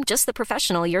 and I'm just the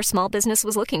professional your small business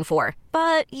was looking for.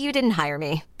 But you didn't hire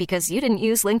me because you didn't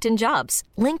use LinkedIn Jobs.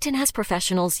 LinkedIn has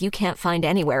professionals you can't find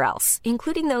anywhere else,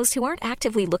 including those who aren't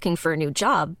actively looking for a new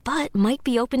job, but might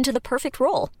be open to the perfect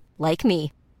role, like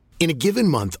me. In a given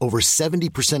month, over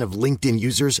 70% of LinkedIn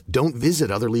users don't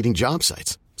visit other leading job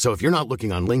sites. So if you're not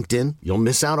looking on LinkedIn, you'll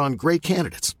miss out on great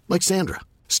candidates like Sandra.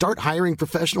 Start hiring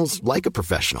professionals like a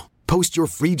professional. Post your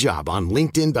free job on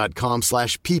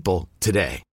linkedin.com/people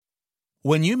today.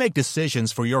 When you make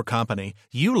decisions for your company,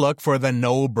 you look for the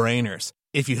no-brainers.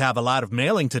 If you have a lot of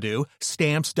mailing to do,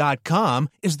 Stamps.com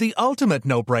is the ultimate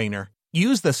no-brainer.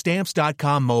 Use the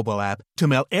Stamps.com mobile app to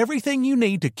mail everything you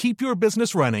need to keep your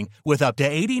business running with up to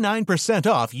 89%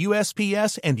 off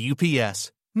USPS and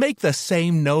UPS. Make the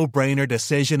same no-brainer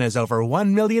decision as over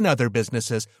 1 million other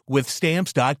businesses with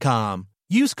Stamps.com.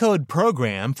 Use code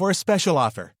PROGRAM for a special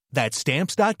offer. That's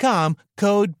Stamps.com,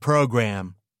 code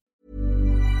PROGRAM.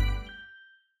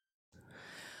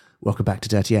 Welcome back to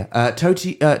Dirty Air.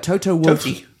 Toto Wolff...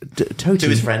 Toti. To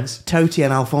his friends. Toti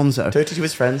and Alfonso. Toti to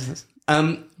his friends.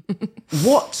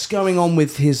 What's going on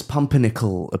with his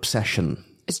pumpernickel obsession?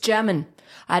 It's German.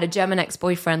 I had a German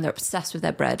ex-boyfriend. They're obsessed with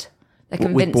their bread. They're With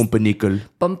convinced. pumpernickel.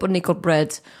 Pumpernickel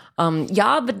bread.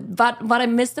 But what I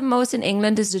miss the most in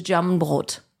England is the German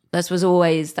Brot. That was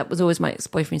always my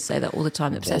ex-boyfriend say that all the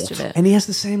time. They're obsessed with it. And he has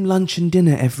the same lunch and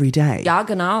dinner every day. Ja,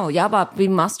 genau. Ja, but we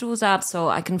must do that so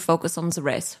I can focus on the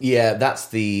rest. Yeah,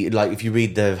 that's if you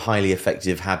read the highly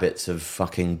effective habits of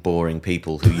fucking boring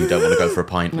people who you don't want to go for a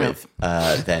pint with,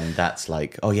 then that's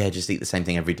like, oh yeah, just eat the same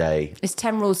thing every day. It's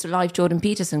 10 rules to life Jordan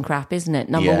Peterson crap, isn't it?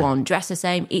 Number 1, dress the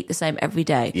same, eat the same every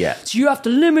day. Yeah. So you have to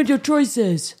limit your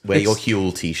choices. Wear your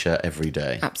Huel t-shirt every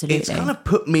day. Absolutely. It's kind of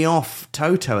put me off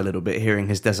Toto a little bit hearing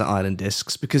his Desert Island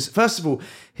Discs because, first of all,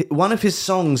 one of his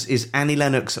songs is Annie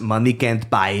Lennox, Money Can't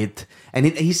Buy It. And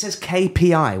he says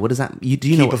KPI. What does that mean? Do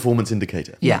you know? Key performance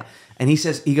indicator. Yeah. And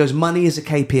he goes, money is a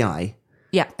KPI.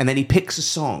 Yeah. And then he picks a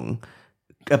song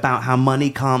about how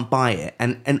money can't buy it.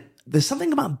 And there's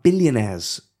something about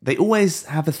billionaires. They always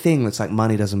have a thing that's like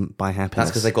money doesn't buy happiness.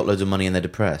 That's because they got loads of money and they're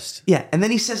depressed. Yeah, and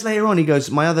then he says later on, he goes,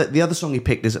 the other song he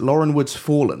picked is Lauren Wood's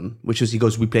Fallen, which is, he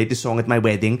goes, we played this song at my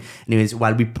wedding, and he goes,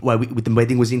 while the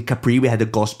wedding was in Capri, we had a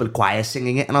gospel choir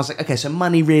singing it, and I was like, okay, so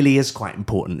money really is quite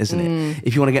important, isn't it?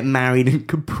 If you want to get married in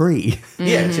Capri.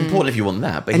 Yeah, it's important if you want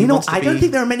that. But And I don't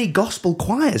think there are many gospel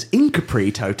choirs in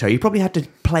Capri, Toto. You probably had to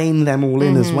plane them all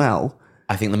in as well.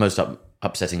 I think the most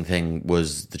upsetting thing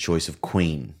was the choice of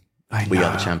Queen. We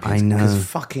Are the Champions. I know. Because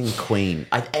fucking Queen.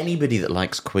 Anybody that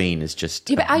likes Queen is just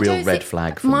Yeah, but I a real don't red think-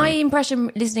 flag for my me.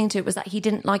 impression listening to it was that he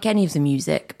didn't like any of the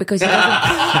music because he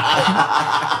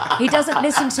doesn't, he doesn't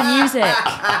listen to music.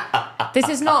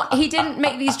 He didn't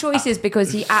make these choices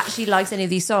because he actually likes any of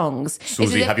these songs.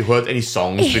 Susie, have you heard any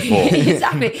songs before?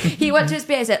 Exactly. He went to his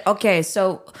PA and said, okay,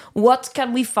 so what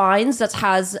can we find that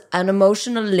has an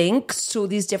emotional link to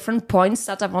these different points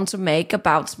that I want to make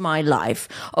about my life?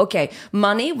 Okay,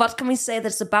 money, what can we say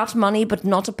that's about money but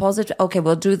not a positive? Okay,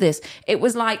 we'll do this. It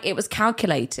was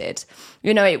calculated.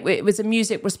 You know, it was a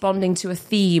music responding to a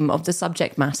theme of the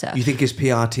subject matter. You think his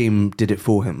PR team did it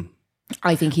for him?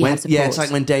 I think he had support. Yeah, it's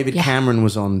like when David Cameron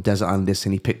was on Desert Island Discs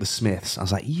and he picked the Smiths. I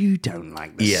was like, you don't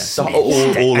like the Smiths. all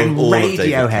and of David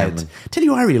Radiohead. Cameron. Tell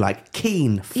you who I really like,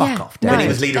 Keane. Fuck off, David. When he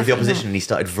was leader of the definitely opposition and he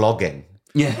started vlogging.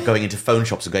 Yeah. Going into phone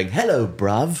shops and going, hello,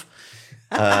 bruv.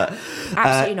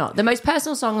 Absolutely not. The most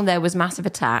personal song on there was Massive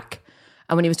Attack.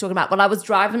 And when he was talking about, I was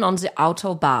driving on the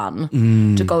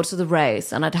Autobahn to go to the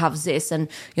race and I'd have this and,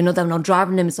 there were no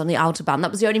driving limits on the Autobahn.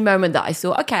 That was the only moment that I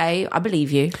thought, okay, I believe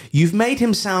you. You've made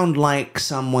him sound like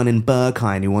someone in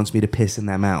Berkheim who wants me to piss in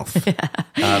their mouth.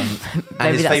 And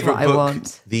Maybe his that's favourite what I book,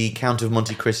 want. The Count of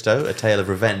Monte Cristo, A Tale of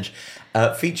Revenge,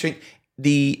 featuring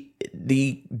the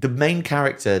main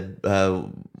character,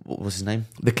 what was his name?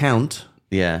 The Count?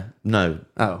 Yeah. No.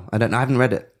 Oh, I don't know. I haven't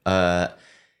read it.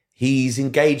 He's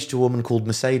engaged to a woman called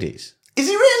Mercedes. Is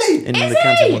he really? In the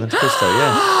Count of Monte Cristo,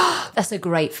 yeah. That's a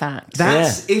great fact.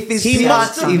 If his He PR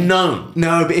must have team... known.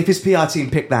 No, but if his PR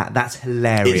team picked that, that's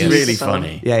hilarious. It's really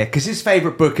funny. Yeah, because his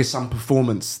favourite book is some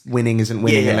performance winning isn't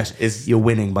winning unless you're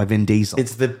winning by Vin Diesel.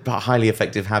 It's the highly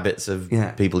effective habits of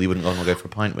people you wouldn't want to go for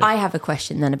a pint with. I have a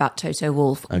question then about Toto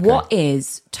Wolff. Okay. What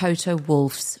is Toto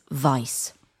Wolff's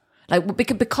vice? Like,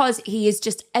 because he is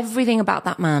just, everything about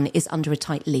that man is under a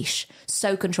tight leash,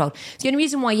 so controlled. The only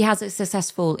reason why he has a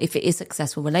successful, if it is a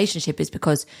successful relationship, is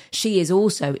because she is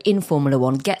also in Formula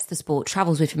One, gets the sport,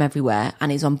 travels with him everywhere,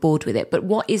 and is on board with it. But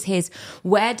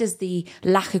where does the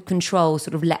lack of control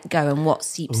sort of let go and what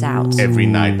seeps out? Every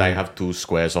night I have 2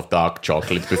 squares of dark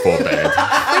chocolate before bed.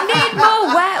 We need more.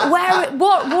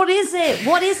 What is it?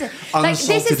 What is it?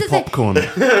 Unsalted popcorn.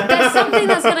 There's something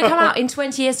that's going to come out in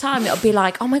 20 years' time. It'll be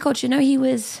like, oh my God, he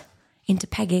was into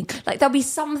pegging. Like, there'll be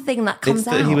something that comes It's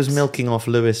out. that he was milking off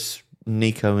Lewis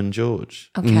Nico and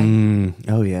George. Okay.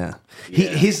 Oh yeah.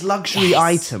 His luxury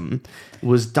item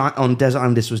was on Desert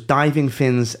Island. This was diving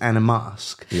fins and a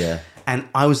mask. Yeah. And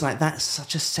I was like, that's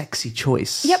such a sexy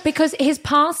choice. Yeah, because his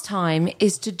pastime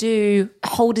is to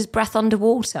hold his breath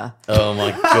underwater. Oh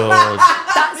my god.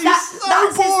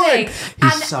 That's boring. his thing.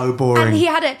 He's so boring. And he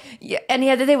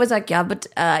had the thing was like, yeah, but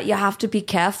you have to be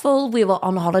careful. We were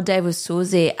on holiday with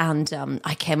Susie, and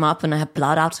I came up and I had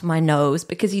blood out of my nose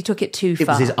because he took it too far. It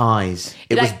was his eyes.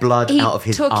 It was blood out of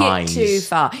his eyes. He took it too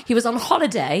far. He was on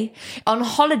holiday. On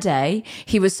holiday,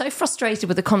 he was so frustrated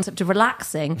with the concept of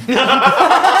relaxing.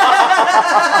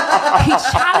 He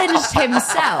challenged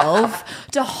himself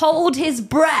to hold his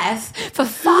breath for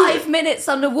 5 minutes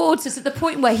underwater to the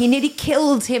point where he nearly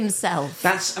killed himself.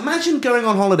 Imagine going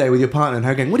on holiday with your partner and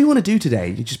her going, what do you want to do today?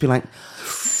 You'd just be like,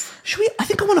 I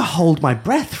think I want to hold my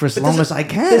breath for as long as I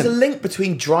can. There's a link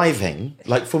between driving,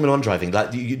 like Formula 1 driving,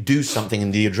 like you do something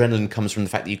and the adrenaline comes from the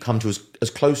fact that you come to as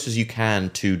close as you can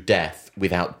to death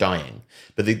without dying.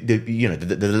 But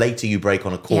the later you brake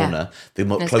on a corner, the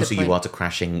closer you are to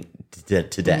crashing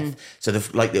to death. So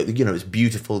it's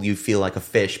beautiful. You feel like a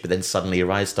fish, but then suddenly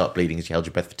your eyes start bleeding as you held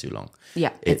your breath for too long.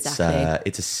 Yeah, exactly.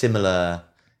 It's a similar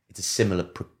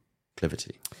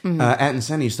proclivity. Ayrton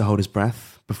Senna used to hold his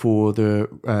breath before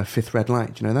the fifth red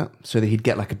light. Do you know that? So that he'd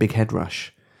get like a big head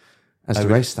rush as the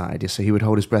race started. So he would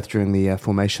hold his breath during the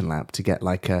formation lap to get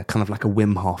like a kind of like a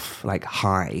Wim Hof like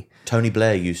high. Tony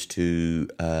Blair used to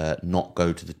not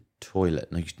go to the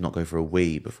toilet. No, he used to not go for a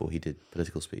wee before he did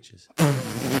political speeches.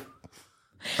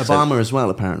 Obama as well,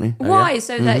 apparently. Why?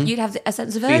 So that you'd have a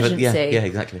sense of urgency. Yeah,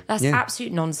 exactly. That's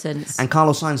absolute nonsense. And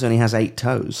Carlos Sainz only has 8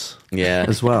 toes. Yeah,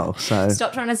 as well. So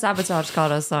stop trying to sabotage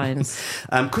Carlos Sainz.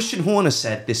 Christian Horner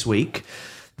said this week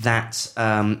that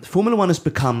Formula One has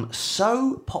become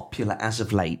so popular as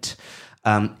of late.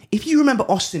 If you remember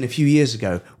Austin a few years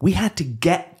ago, we had to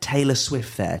get Taylor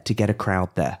Swift there to get a crowd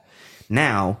there.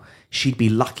 Now, she'd be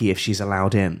lucky if she's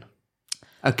allowed in.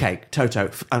 Okay, Toto,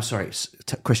 I'm sorry,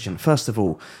 Christian, first of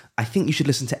all, I think you should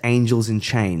listen to Angels in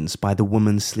Chains by the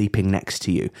woman sleeping next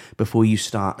to you before you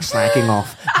start slagging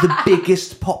off the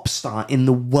biggest pop star in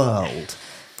the world.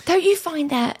 Don't you find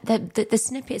that the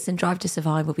snippets in Drive to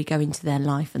Survive will be going to their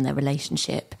life and their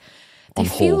relationship? They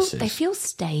feel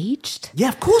staged. Yeah,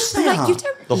 of course they are. You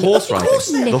don't, the horse riding.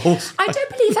 The horse. I don't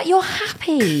believe that you're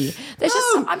happy. There's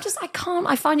I can't.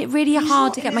 I find it really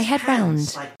hard to get my head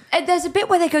round. There's a bit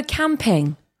where they go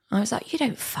camping. I was like, you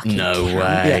don't fucking No camp.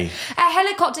 way. Yeah. A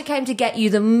helicopter came to get you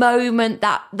the moment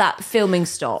that filming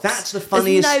stops. That's the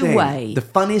funniest thing. There's no way. The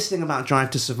funniest thing about Drive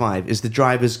to Survive is the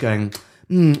drivers going,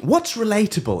 what's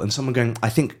relatable? And someone going, I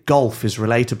think golf is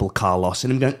relatable, Carlos.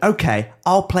 And I'm going, okay,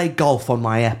 I'll play golf on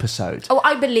my episode. Oh,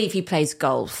 I believe he plays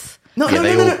golf. No.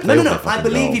 I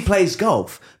believe golf. he plays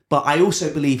golf, but I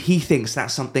also believe he thinks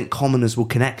that's something commoners will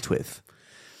connect with.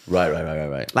 Right.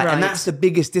 And that's the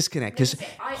biggest disconnect because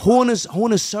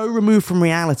Horner's so removed from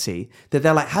reality that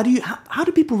they're like, how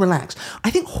do people relax? I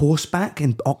think horseback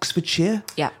in Oxfordshire,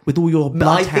 with all your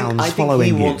bloodhounds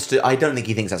following you. I don't think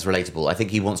he thinks that's relatable. I think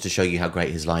he wants to show you how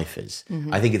great his life is.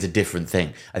 I think it's a different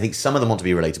thing. I think some of them want to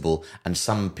be relatable, and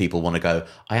some people want to go,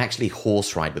 I actually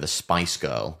horse ride with a Spice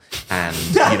Girl, and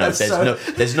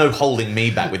there's no holding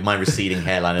me back with my receding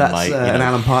hairline and my an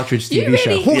Alan Partridge TV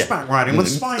show, horseback riding with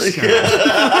a Spice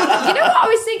Girl. You know what I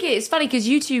was thinking? It's funny because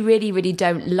you two really, really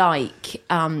don't like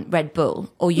Red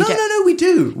Bull, or you don't. No, we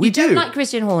do. We do. Don't like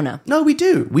Christian Horner. No, we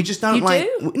do. We just don't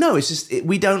do? No, it's just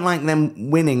we don't like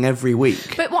them winning every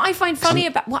week. But what I find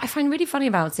really funny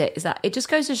about it is that it just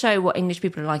goes to show what English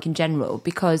people are like in general.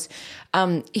 Because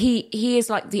he is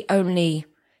like the only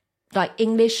like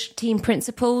English team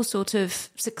principal sort of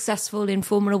successful in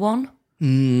Formula One.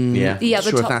 Yeah, the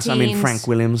other top teams. I mean, Frank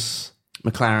Williams,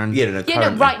 McLaren.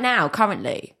 Right now,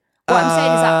 currently. What I'm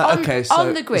saying is that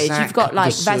on the grid, you've got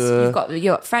like you've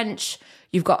got French,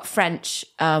 you've got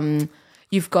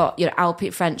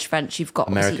Alpine French, you've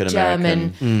got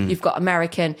German, you've got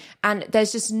American, and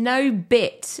there's just no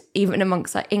bit even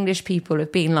amongst like English people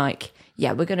of being like,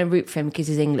 yeah, we're going to root for him because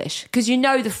he's English, because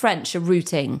the French are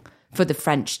rooting for the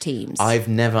French teams. I've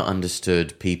never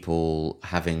understood people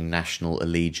having national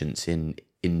allegiance in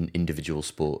individual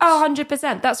sports. Oh,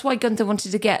 100%. That's why Gunther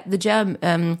wanted to get the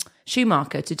German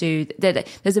Schumacher to do.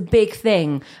 There's a big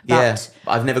thing.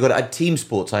 I've never got it. Team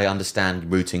sports, I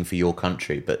understand rooting for your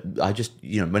country, but I just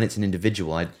when it's an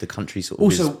individual, the country sort of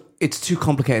also. it's too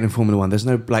complicated in Formula One. There's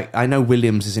no, like, I know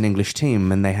Williams is an English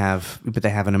team and they have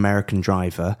an American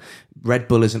driver. Red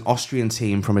Bull is an Austrian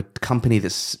team from a company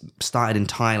that's started in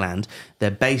Thailand.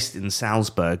 They're based in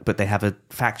Salzburg, but they have a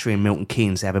factory in Milton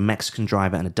Keynes. They have a Mexican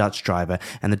driver and a Dutch driver,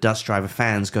 and the Dutch driver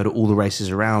fans go to all the races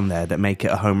around there that make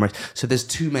it a home race. So there's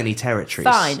too many territories.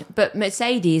 Fine, but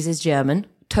Mercedes is German.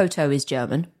 Toto is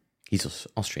German. He's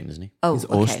Austrian, isn't he? He's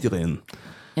Austrian.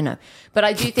 You know, but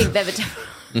I do think they're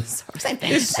same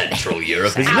thing. It's Central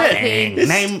Europe, isn't it?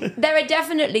 Name. There are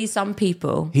definitely some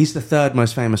people. He's the third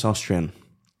most famous Austrian.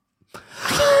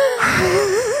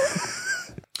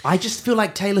 I just feel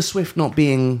like Taylor Swift not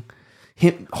being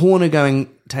Horner going.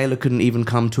 Taylor couldn't even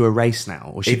come to a race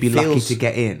now, or she'd be lucky to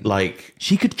get in. Like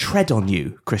she could tread on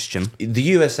you, Christian. The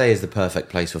USA is the perfect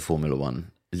place for Formula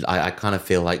One. I kind of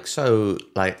feel like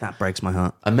that breaks my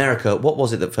heart. America, what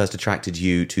was it that first attracted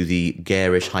you to the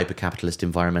garish, hyper-capitalist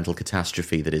environmental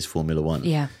catastrophe that is Formula One?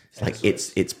 Yeah, it's like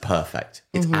it's perfect.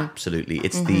 It's absolutely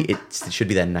it should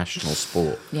be their national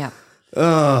sport. Yeah.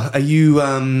 Are you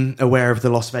aware of the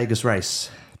Las Vegas race?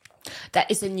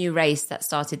 That is a new race that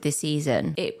started this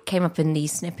season. It came up in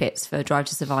these snippets for Drive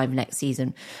to Survive next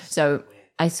season. So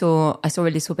I saw a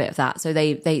little bit of that. So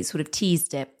they sort of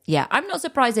teased it. Yeah, I'm not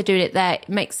surprised they're doing it there. It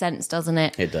makes sense, doesn't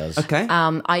it? It does. Okay.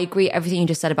 I agree everything you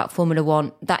just said about Formula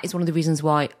One. That is one of the reasons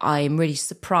why I'm really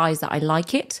surprised that I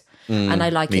like it. And I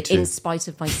like it in spite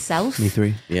of myself. Me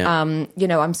too. Yeah. You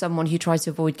know, I'm someone who tries to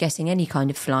avoid getting any kind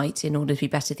of flight in order to be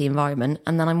better the environment.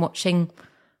 And then I'm watching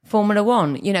Formula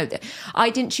One. You know, I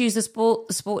didn't choose the sport.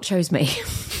 The sport chose me.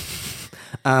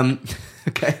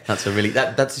 Okay. That's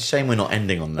a shame we're not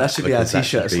ending on that. That should be our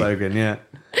t-shirt slogan, yeah.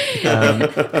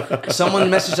 Someone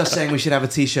messaged us saying we should have a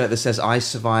t-shirt that says I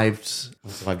survived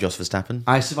Jos Verstappen.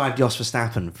 I survived Jos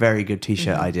Verstappen. Very good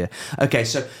t-shirt idea. Okay,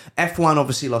 so F1,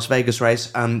 obviously Las Vegas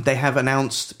race. They have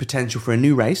announced potential for a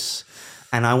new race,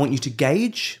 and I want you to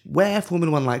gauge where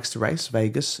Formula One likes to race.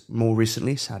 Vegas, more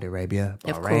recently Saudi Arabia,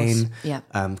 Bahrain,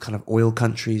 kind of oil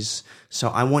countries. So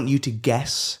I want you to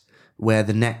guess where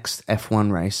the next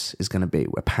F1 race is going to be,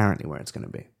 apparently where it's going to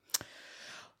be.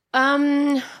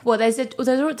 Well,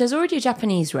 there's already a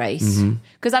Japanese race,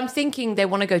 because I'm thinking they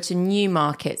want to go to new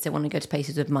markets. They want to go to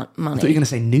places with money. I thought you were going to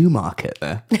say new market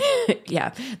there.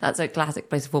 Yeah, that's a classic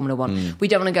place of Formula One. We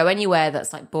don't want to go anywhere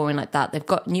that's like boring like that. They've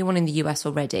got a new one in the US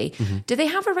already. Do they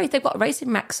have a race? They've got a race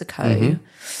in Mexico.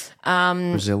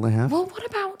 Brazil they have. Well, what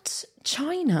about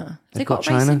China? They've got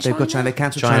China. They've got China. They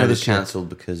cancelled China this year. cancelled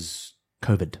because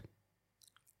COVID.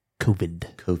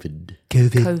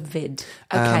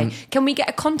 Okay. Can we get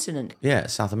a continent? Yeah,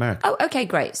 South America. Oh, okay,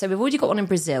 great. So we've already got one in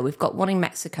Brazil. We've got one in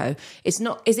Mexico. Is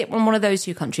it one of those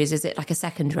two countries? Is it like a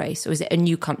second race, or is it a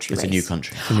new country race? It's a new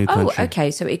country. Oh,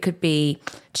 okay. So it could be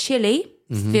Chile.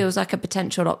 Feels like a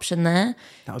potential option there.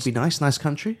 That would be nice. Nice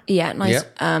country. Yeah, nice.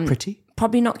 Pretty.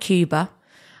 Probably not Cuba.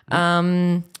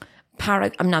 I'm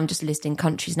just listing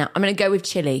countries now. I'm going to go with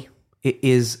Chile. It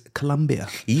is Colombia.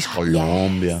 East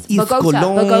Colombia. Yes. Bogota.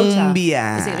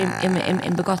 Is it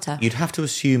in Bogota? You'd have to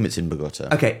assume it's in Bogota.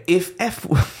 Okay,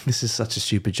 this is such a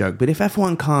stupid joke, but if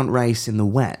F1 can't race in the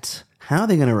wet, how are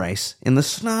they going to race in the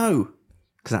snow?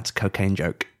 Because that's a cocaine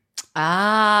joke. See?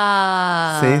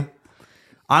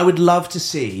 I would love to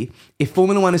see, if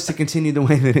Formula One is to continue the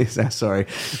way that it is, sorry,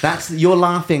 you're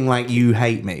laughing like you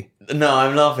hate me. No,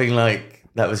 I'm laughing like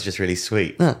that was just really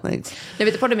sweet. Oh, thanks. No,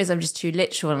 but the problem is I'm just too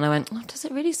literal, and I went, does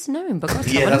it really snow in Bogota?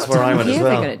 Yeah, that's where I went as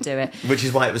well. They're going to do it. Which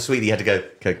is why it was sweet that you had to go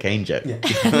cocaine joke. Yeah.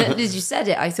 As you said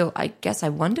it, I thought, I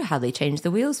wonder how they changed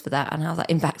the wheels for that and how that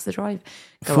impacts the drive.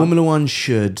 Formula One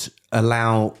should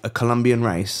allow a Colombian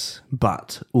race,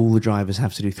 but all the drivers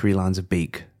have to do 3 lines of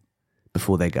beak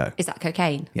before they go. Is that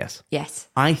cocaine? Yes. Yes.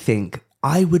 I think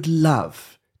I would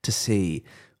love to see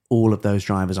all of those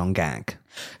drivers on gag.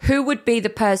 Who would be the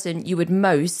person you would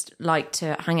most like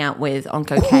to hang out with on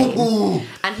cocaine? Ooh.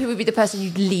 And who would be the person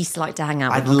you'd least like to hang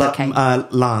out with on cocaine?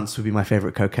 Lance would be my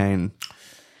favourite cocaine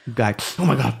guy. Oh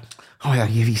my God, have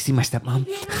you seen my stepmom?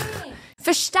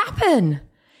 Verstappen.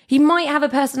 He might have a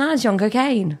personality on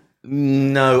cocaine.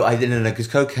 No, I didn't know, because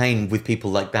cocaine with people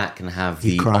like that can have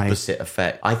the opposite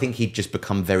effect. I think he'd just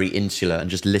become very insular and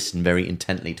just listen very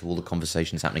intently to all the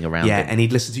conversations happening around him. Yeah, and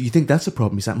he'd listen to, you think that's a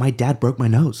problem? He's like, my dad broke my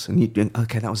nose. And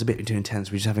okay, that was a bit too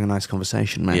intense. We're just having a nice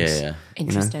conversation, mate. Yeah.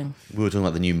 Interesting. You know? We were talking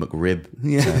about the new McRib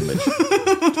sandwich.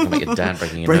 Talking about your dad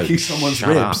breaking someone's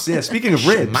ribs. Yeah, speaking of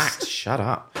ribs. Max, shut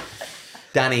up.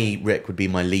 Danny Rick would be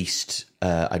my least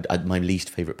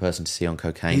favourite person to see on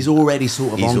cocaine. He's already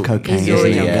sort of on cocaine. He's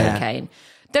already on cocaine.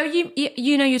 Though you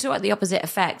you're talking about the opposite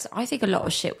effects. I think a lot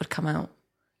of shit would come out.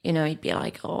 He'd be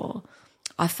like,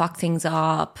 I fucked things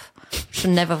up.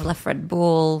 Should never have left Red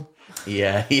Bull.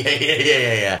 Yeah.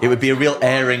 It would be a real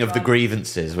airing of the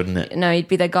grievances, wouldn't it? No, he'd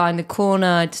be the guy in the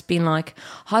corner just being like,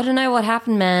 I don't know what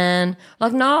happened, man.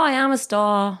 Like, no, I am a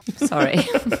star. Sorry.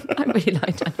 I really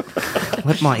like Daniel.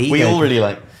 Let my ego. We all really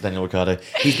like Daniel Ricciardo.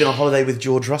 He's been on holiday with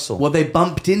George Russell. Well, they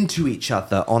bumped into each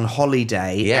other on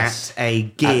holiday at a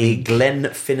gig. At the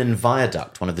Glenfinnan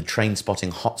Viaduct, one of the train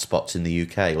spotting hotspots in the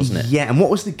UK, wasn't it? Yeah, and what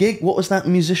was the gig? What was that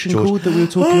musician called that we were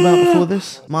talking about before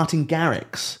this? Martin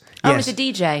Garrix. Oh, Yes. it's a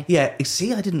DJ. Yeah,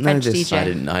 see, I didn't know French this. DJ. I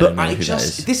didn't know who that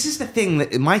is. This is the thing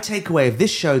that my takeaway of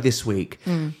this show this week.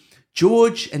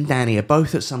 George and Danny are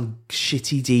both at some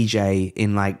shitty DJ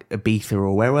in like Ibiza,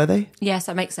 or where were they? Yes,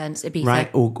 that makes sense. Ibiza. Right,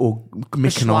 or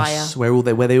Mykonos,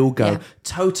 Ushuaia. where they all go. Yeah.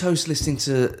 Toto's listening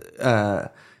to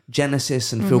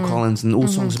Genesis and Phil Collins and all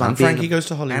songs about And being Frankie Goes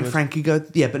to Hollywood. And Frankie Goes,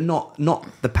 yeah, but not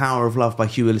The Power of Love by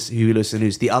Huey Lewis and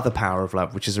News, the other Power of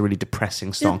Love, which is a really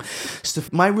depressing song. So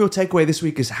my real takeaway this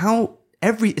week is how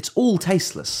it's all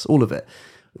tasteless, all of it.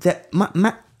 That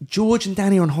George and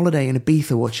Danny are on holiday in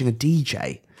Ibiza watching a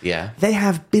DJ. Yeah. They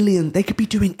have they could be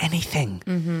doing anything.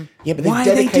 Mm-hmm. Yeah, but Why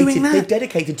are they doing that? They've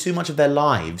dedicated too much of their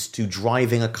lives to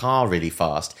driving a car really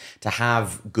fast to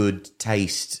have good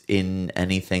taste in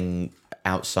anything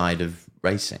outside of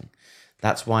racing.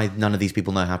 That's why none of these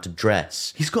people know how to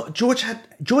dress. George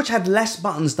had less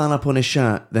buttons done up on his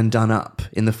shirt than done up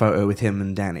in the photo with him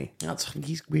and Danny.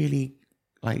 He's really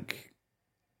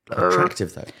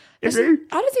attractive though. I don't think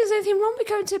there's anything wrong with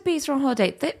going to Ibiza on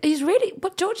holiday. He's really,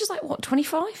 but George is like, what,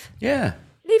 25? Yeah.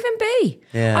 Leave him be.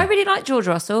 Yeah. I really like George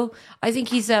Russell. I think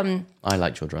he's I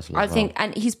like George Russell as well.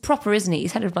 and he's proper, isn't he?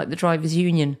 He's head of like the drivers'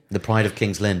 union. The pride of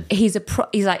King's Lynn. He's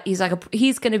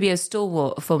going to be a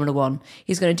stalwart of Formula One.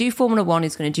 He's going to do Formula One.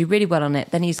 He's going to do really well on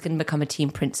it. Then he's going to become a team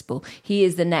principal. He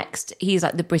is the next. He's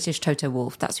like the British Toto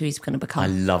Wolff. That's who he's going to become. I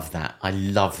love that. Yeah.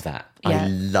 I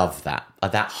love that.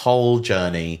 That whole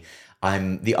journey.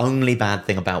 The only bad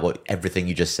thing about everything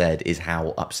you just said is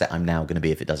how upset I'm now going to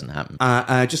be if it doesn't happen.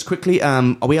 Just quickly,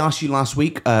 we asked you last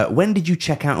week, when did you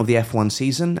check out of the F1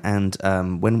 season, and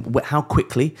how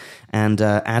quickly? And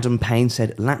Adam Payne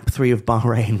said lap 3 of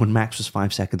Bahrain when Max was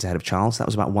 5 seconds ahead of Charles. That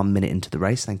was about 1 minute into the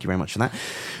race. Thank you very much for that.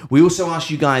 We also asked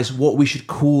you guys what we should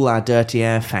call our Dirty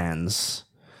Air fans.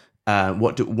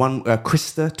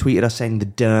 Krista tweeted us saying the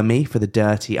Dermy for the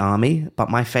Dirty Army, but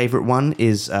my favourite one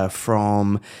is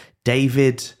from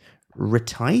David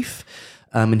Retife,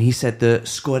 and he said the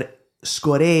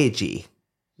scoreggi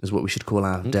is what we should call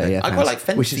our Dirty Air fans, I quite like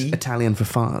fancy, which is Italian for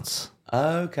farts.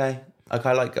 Okay. I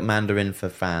quite like Mandarin for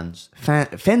fans.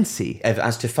 Fancy.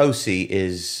 As tifosi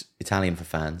is Italian for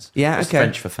fans. Yeah, What's okay.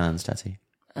 French for fans, Tatty?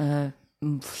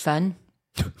 Fun.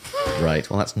 Right.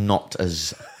 Well, that's not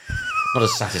as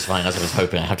satisfying as I was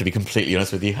hoping. I have to be completely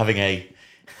honest with you. Having a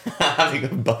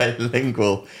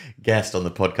bilingual guest on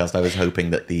the podcast, I was hoping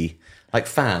that the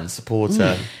fan,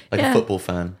 supporter, a football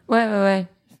fan. Ouais.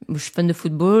 Je suis fan de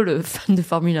football, fan de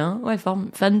Formule 1. Ouais,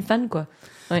 fan quoi.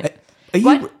 Ouais.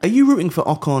 Are you rooting for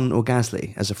Ocon or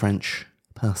Gasly as a French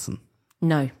person?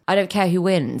 No, I don't care who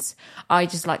wins. I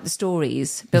just like the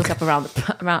stories built up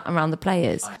around the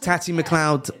players. Tatty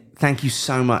Macleod, thank you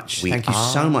so much. Thank you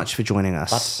so much for joining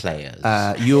us. But players.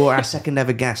 You're our second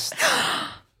ever guest.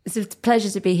 It's a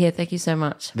pleasure to be here. Thank you so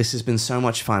much. This has been so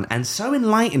much fun and so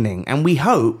enlightening, and we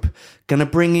hope going to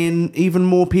bring in even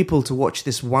more people to watch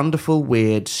this wonderful,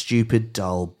 weird, stupid,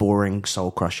 dull, boring,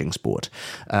 soul-crushing sport.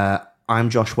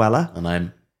 I'm Josh Weller. And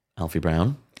I'm Alfie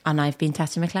Brown. And I've been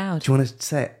Tatty Macleod. Do you want to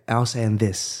say it? I'll say and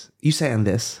this. You say and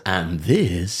this. And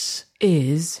this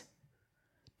is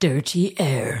Dirty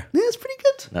Air. Yeah, it's pretty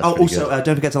good. That's pretty good.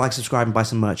 Don't forget to like, subscribe, and buy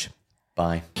some merch.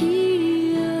 Bye.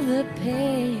 Feel the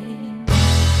pain.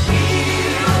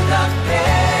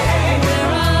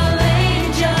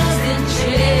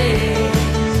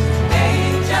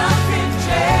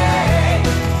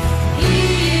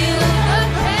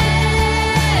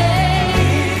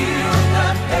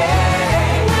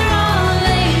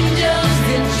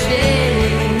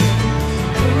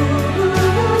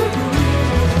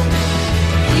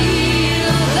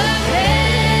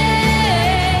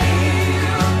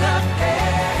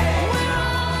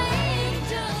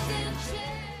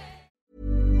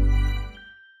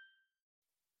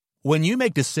 When you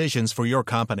make decisions for your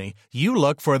company, you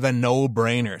look for the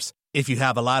no-brainers. If you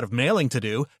have a lot of mailing to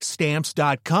do,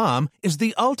 Stamps.com is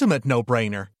the ultimate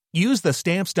no-brainer. Use the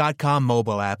Stamps.com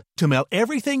mobile app to mail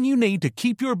everything you need to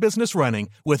keep your business running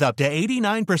with up to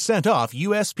 89% off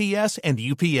USPS and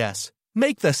UPS.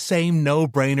 Make the same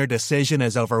no-brainer decision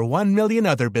as over 1 million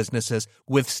other businesses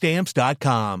with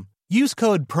Stamps.com. Use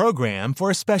code PROGRAM for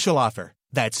a special offer.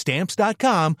 That's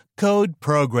Stamps.com, code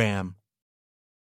PROGRAM.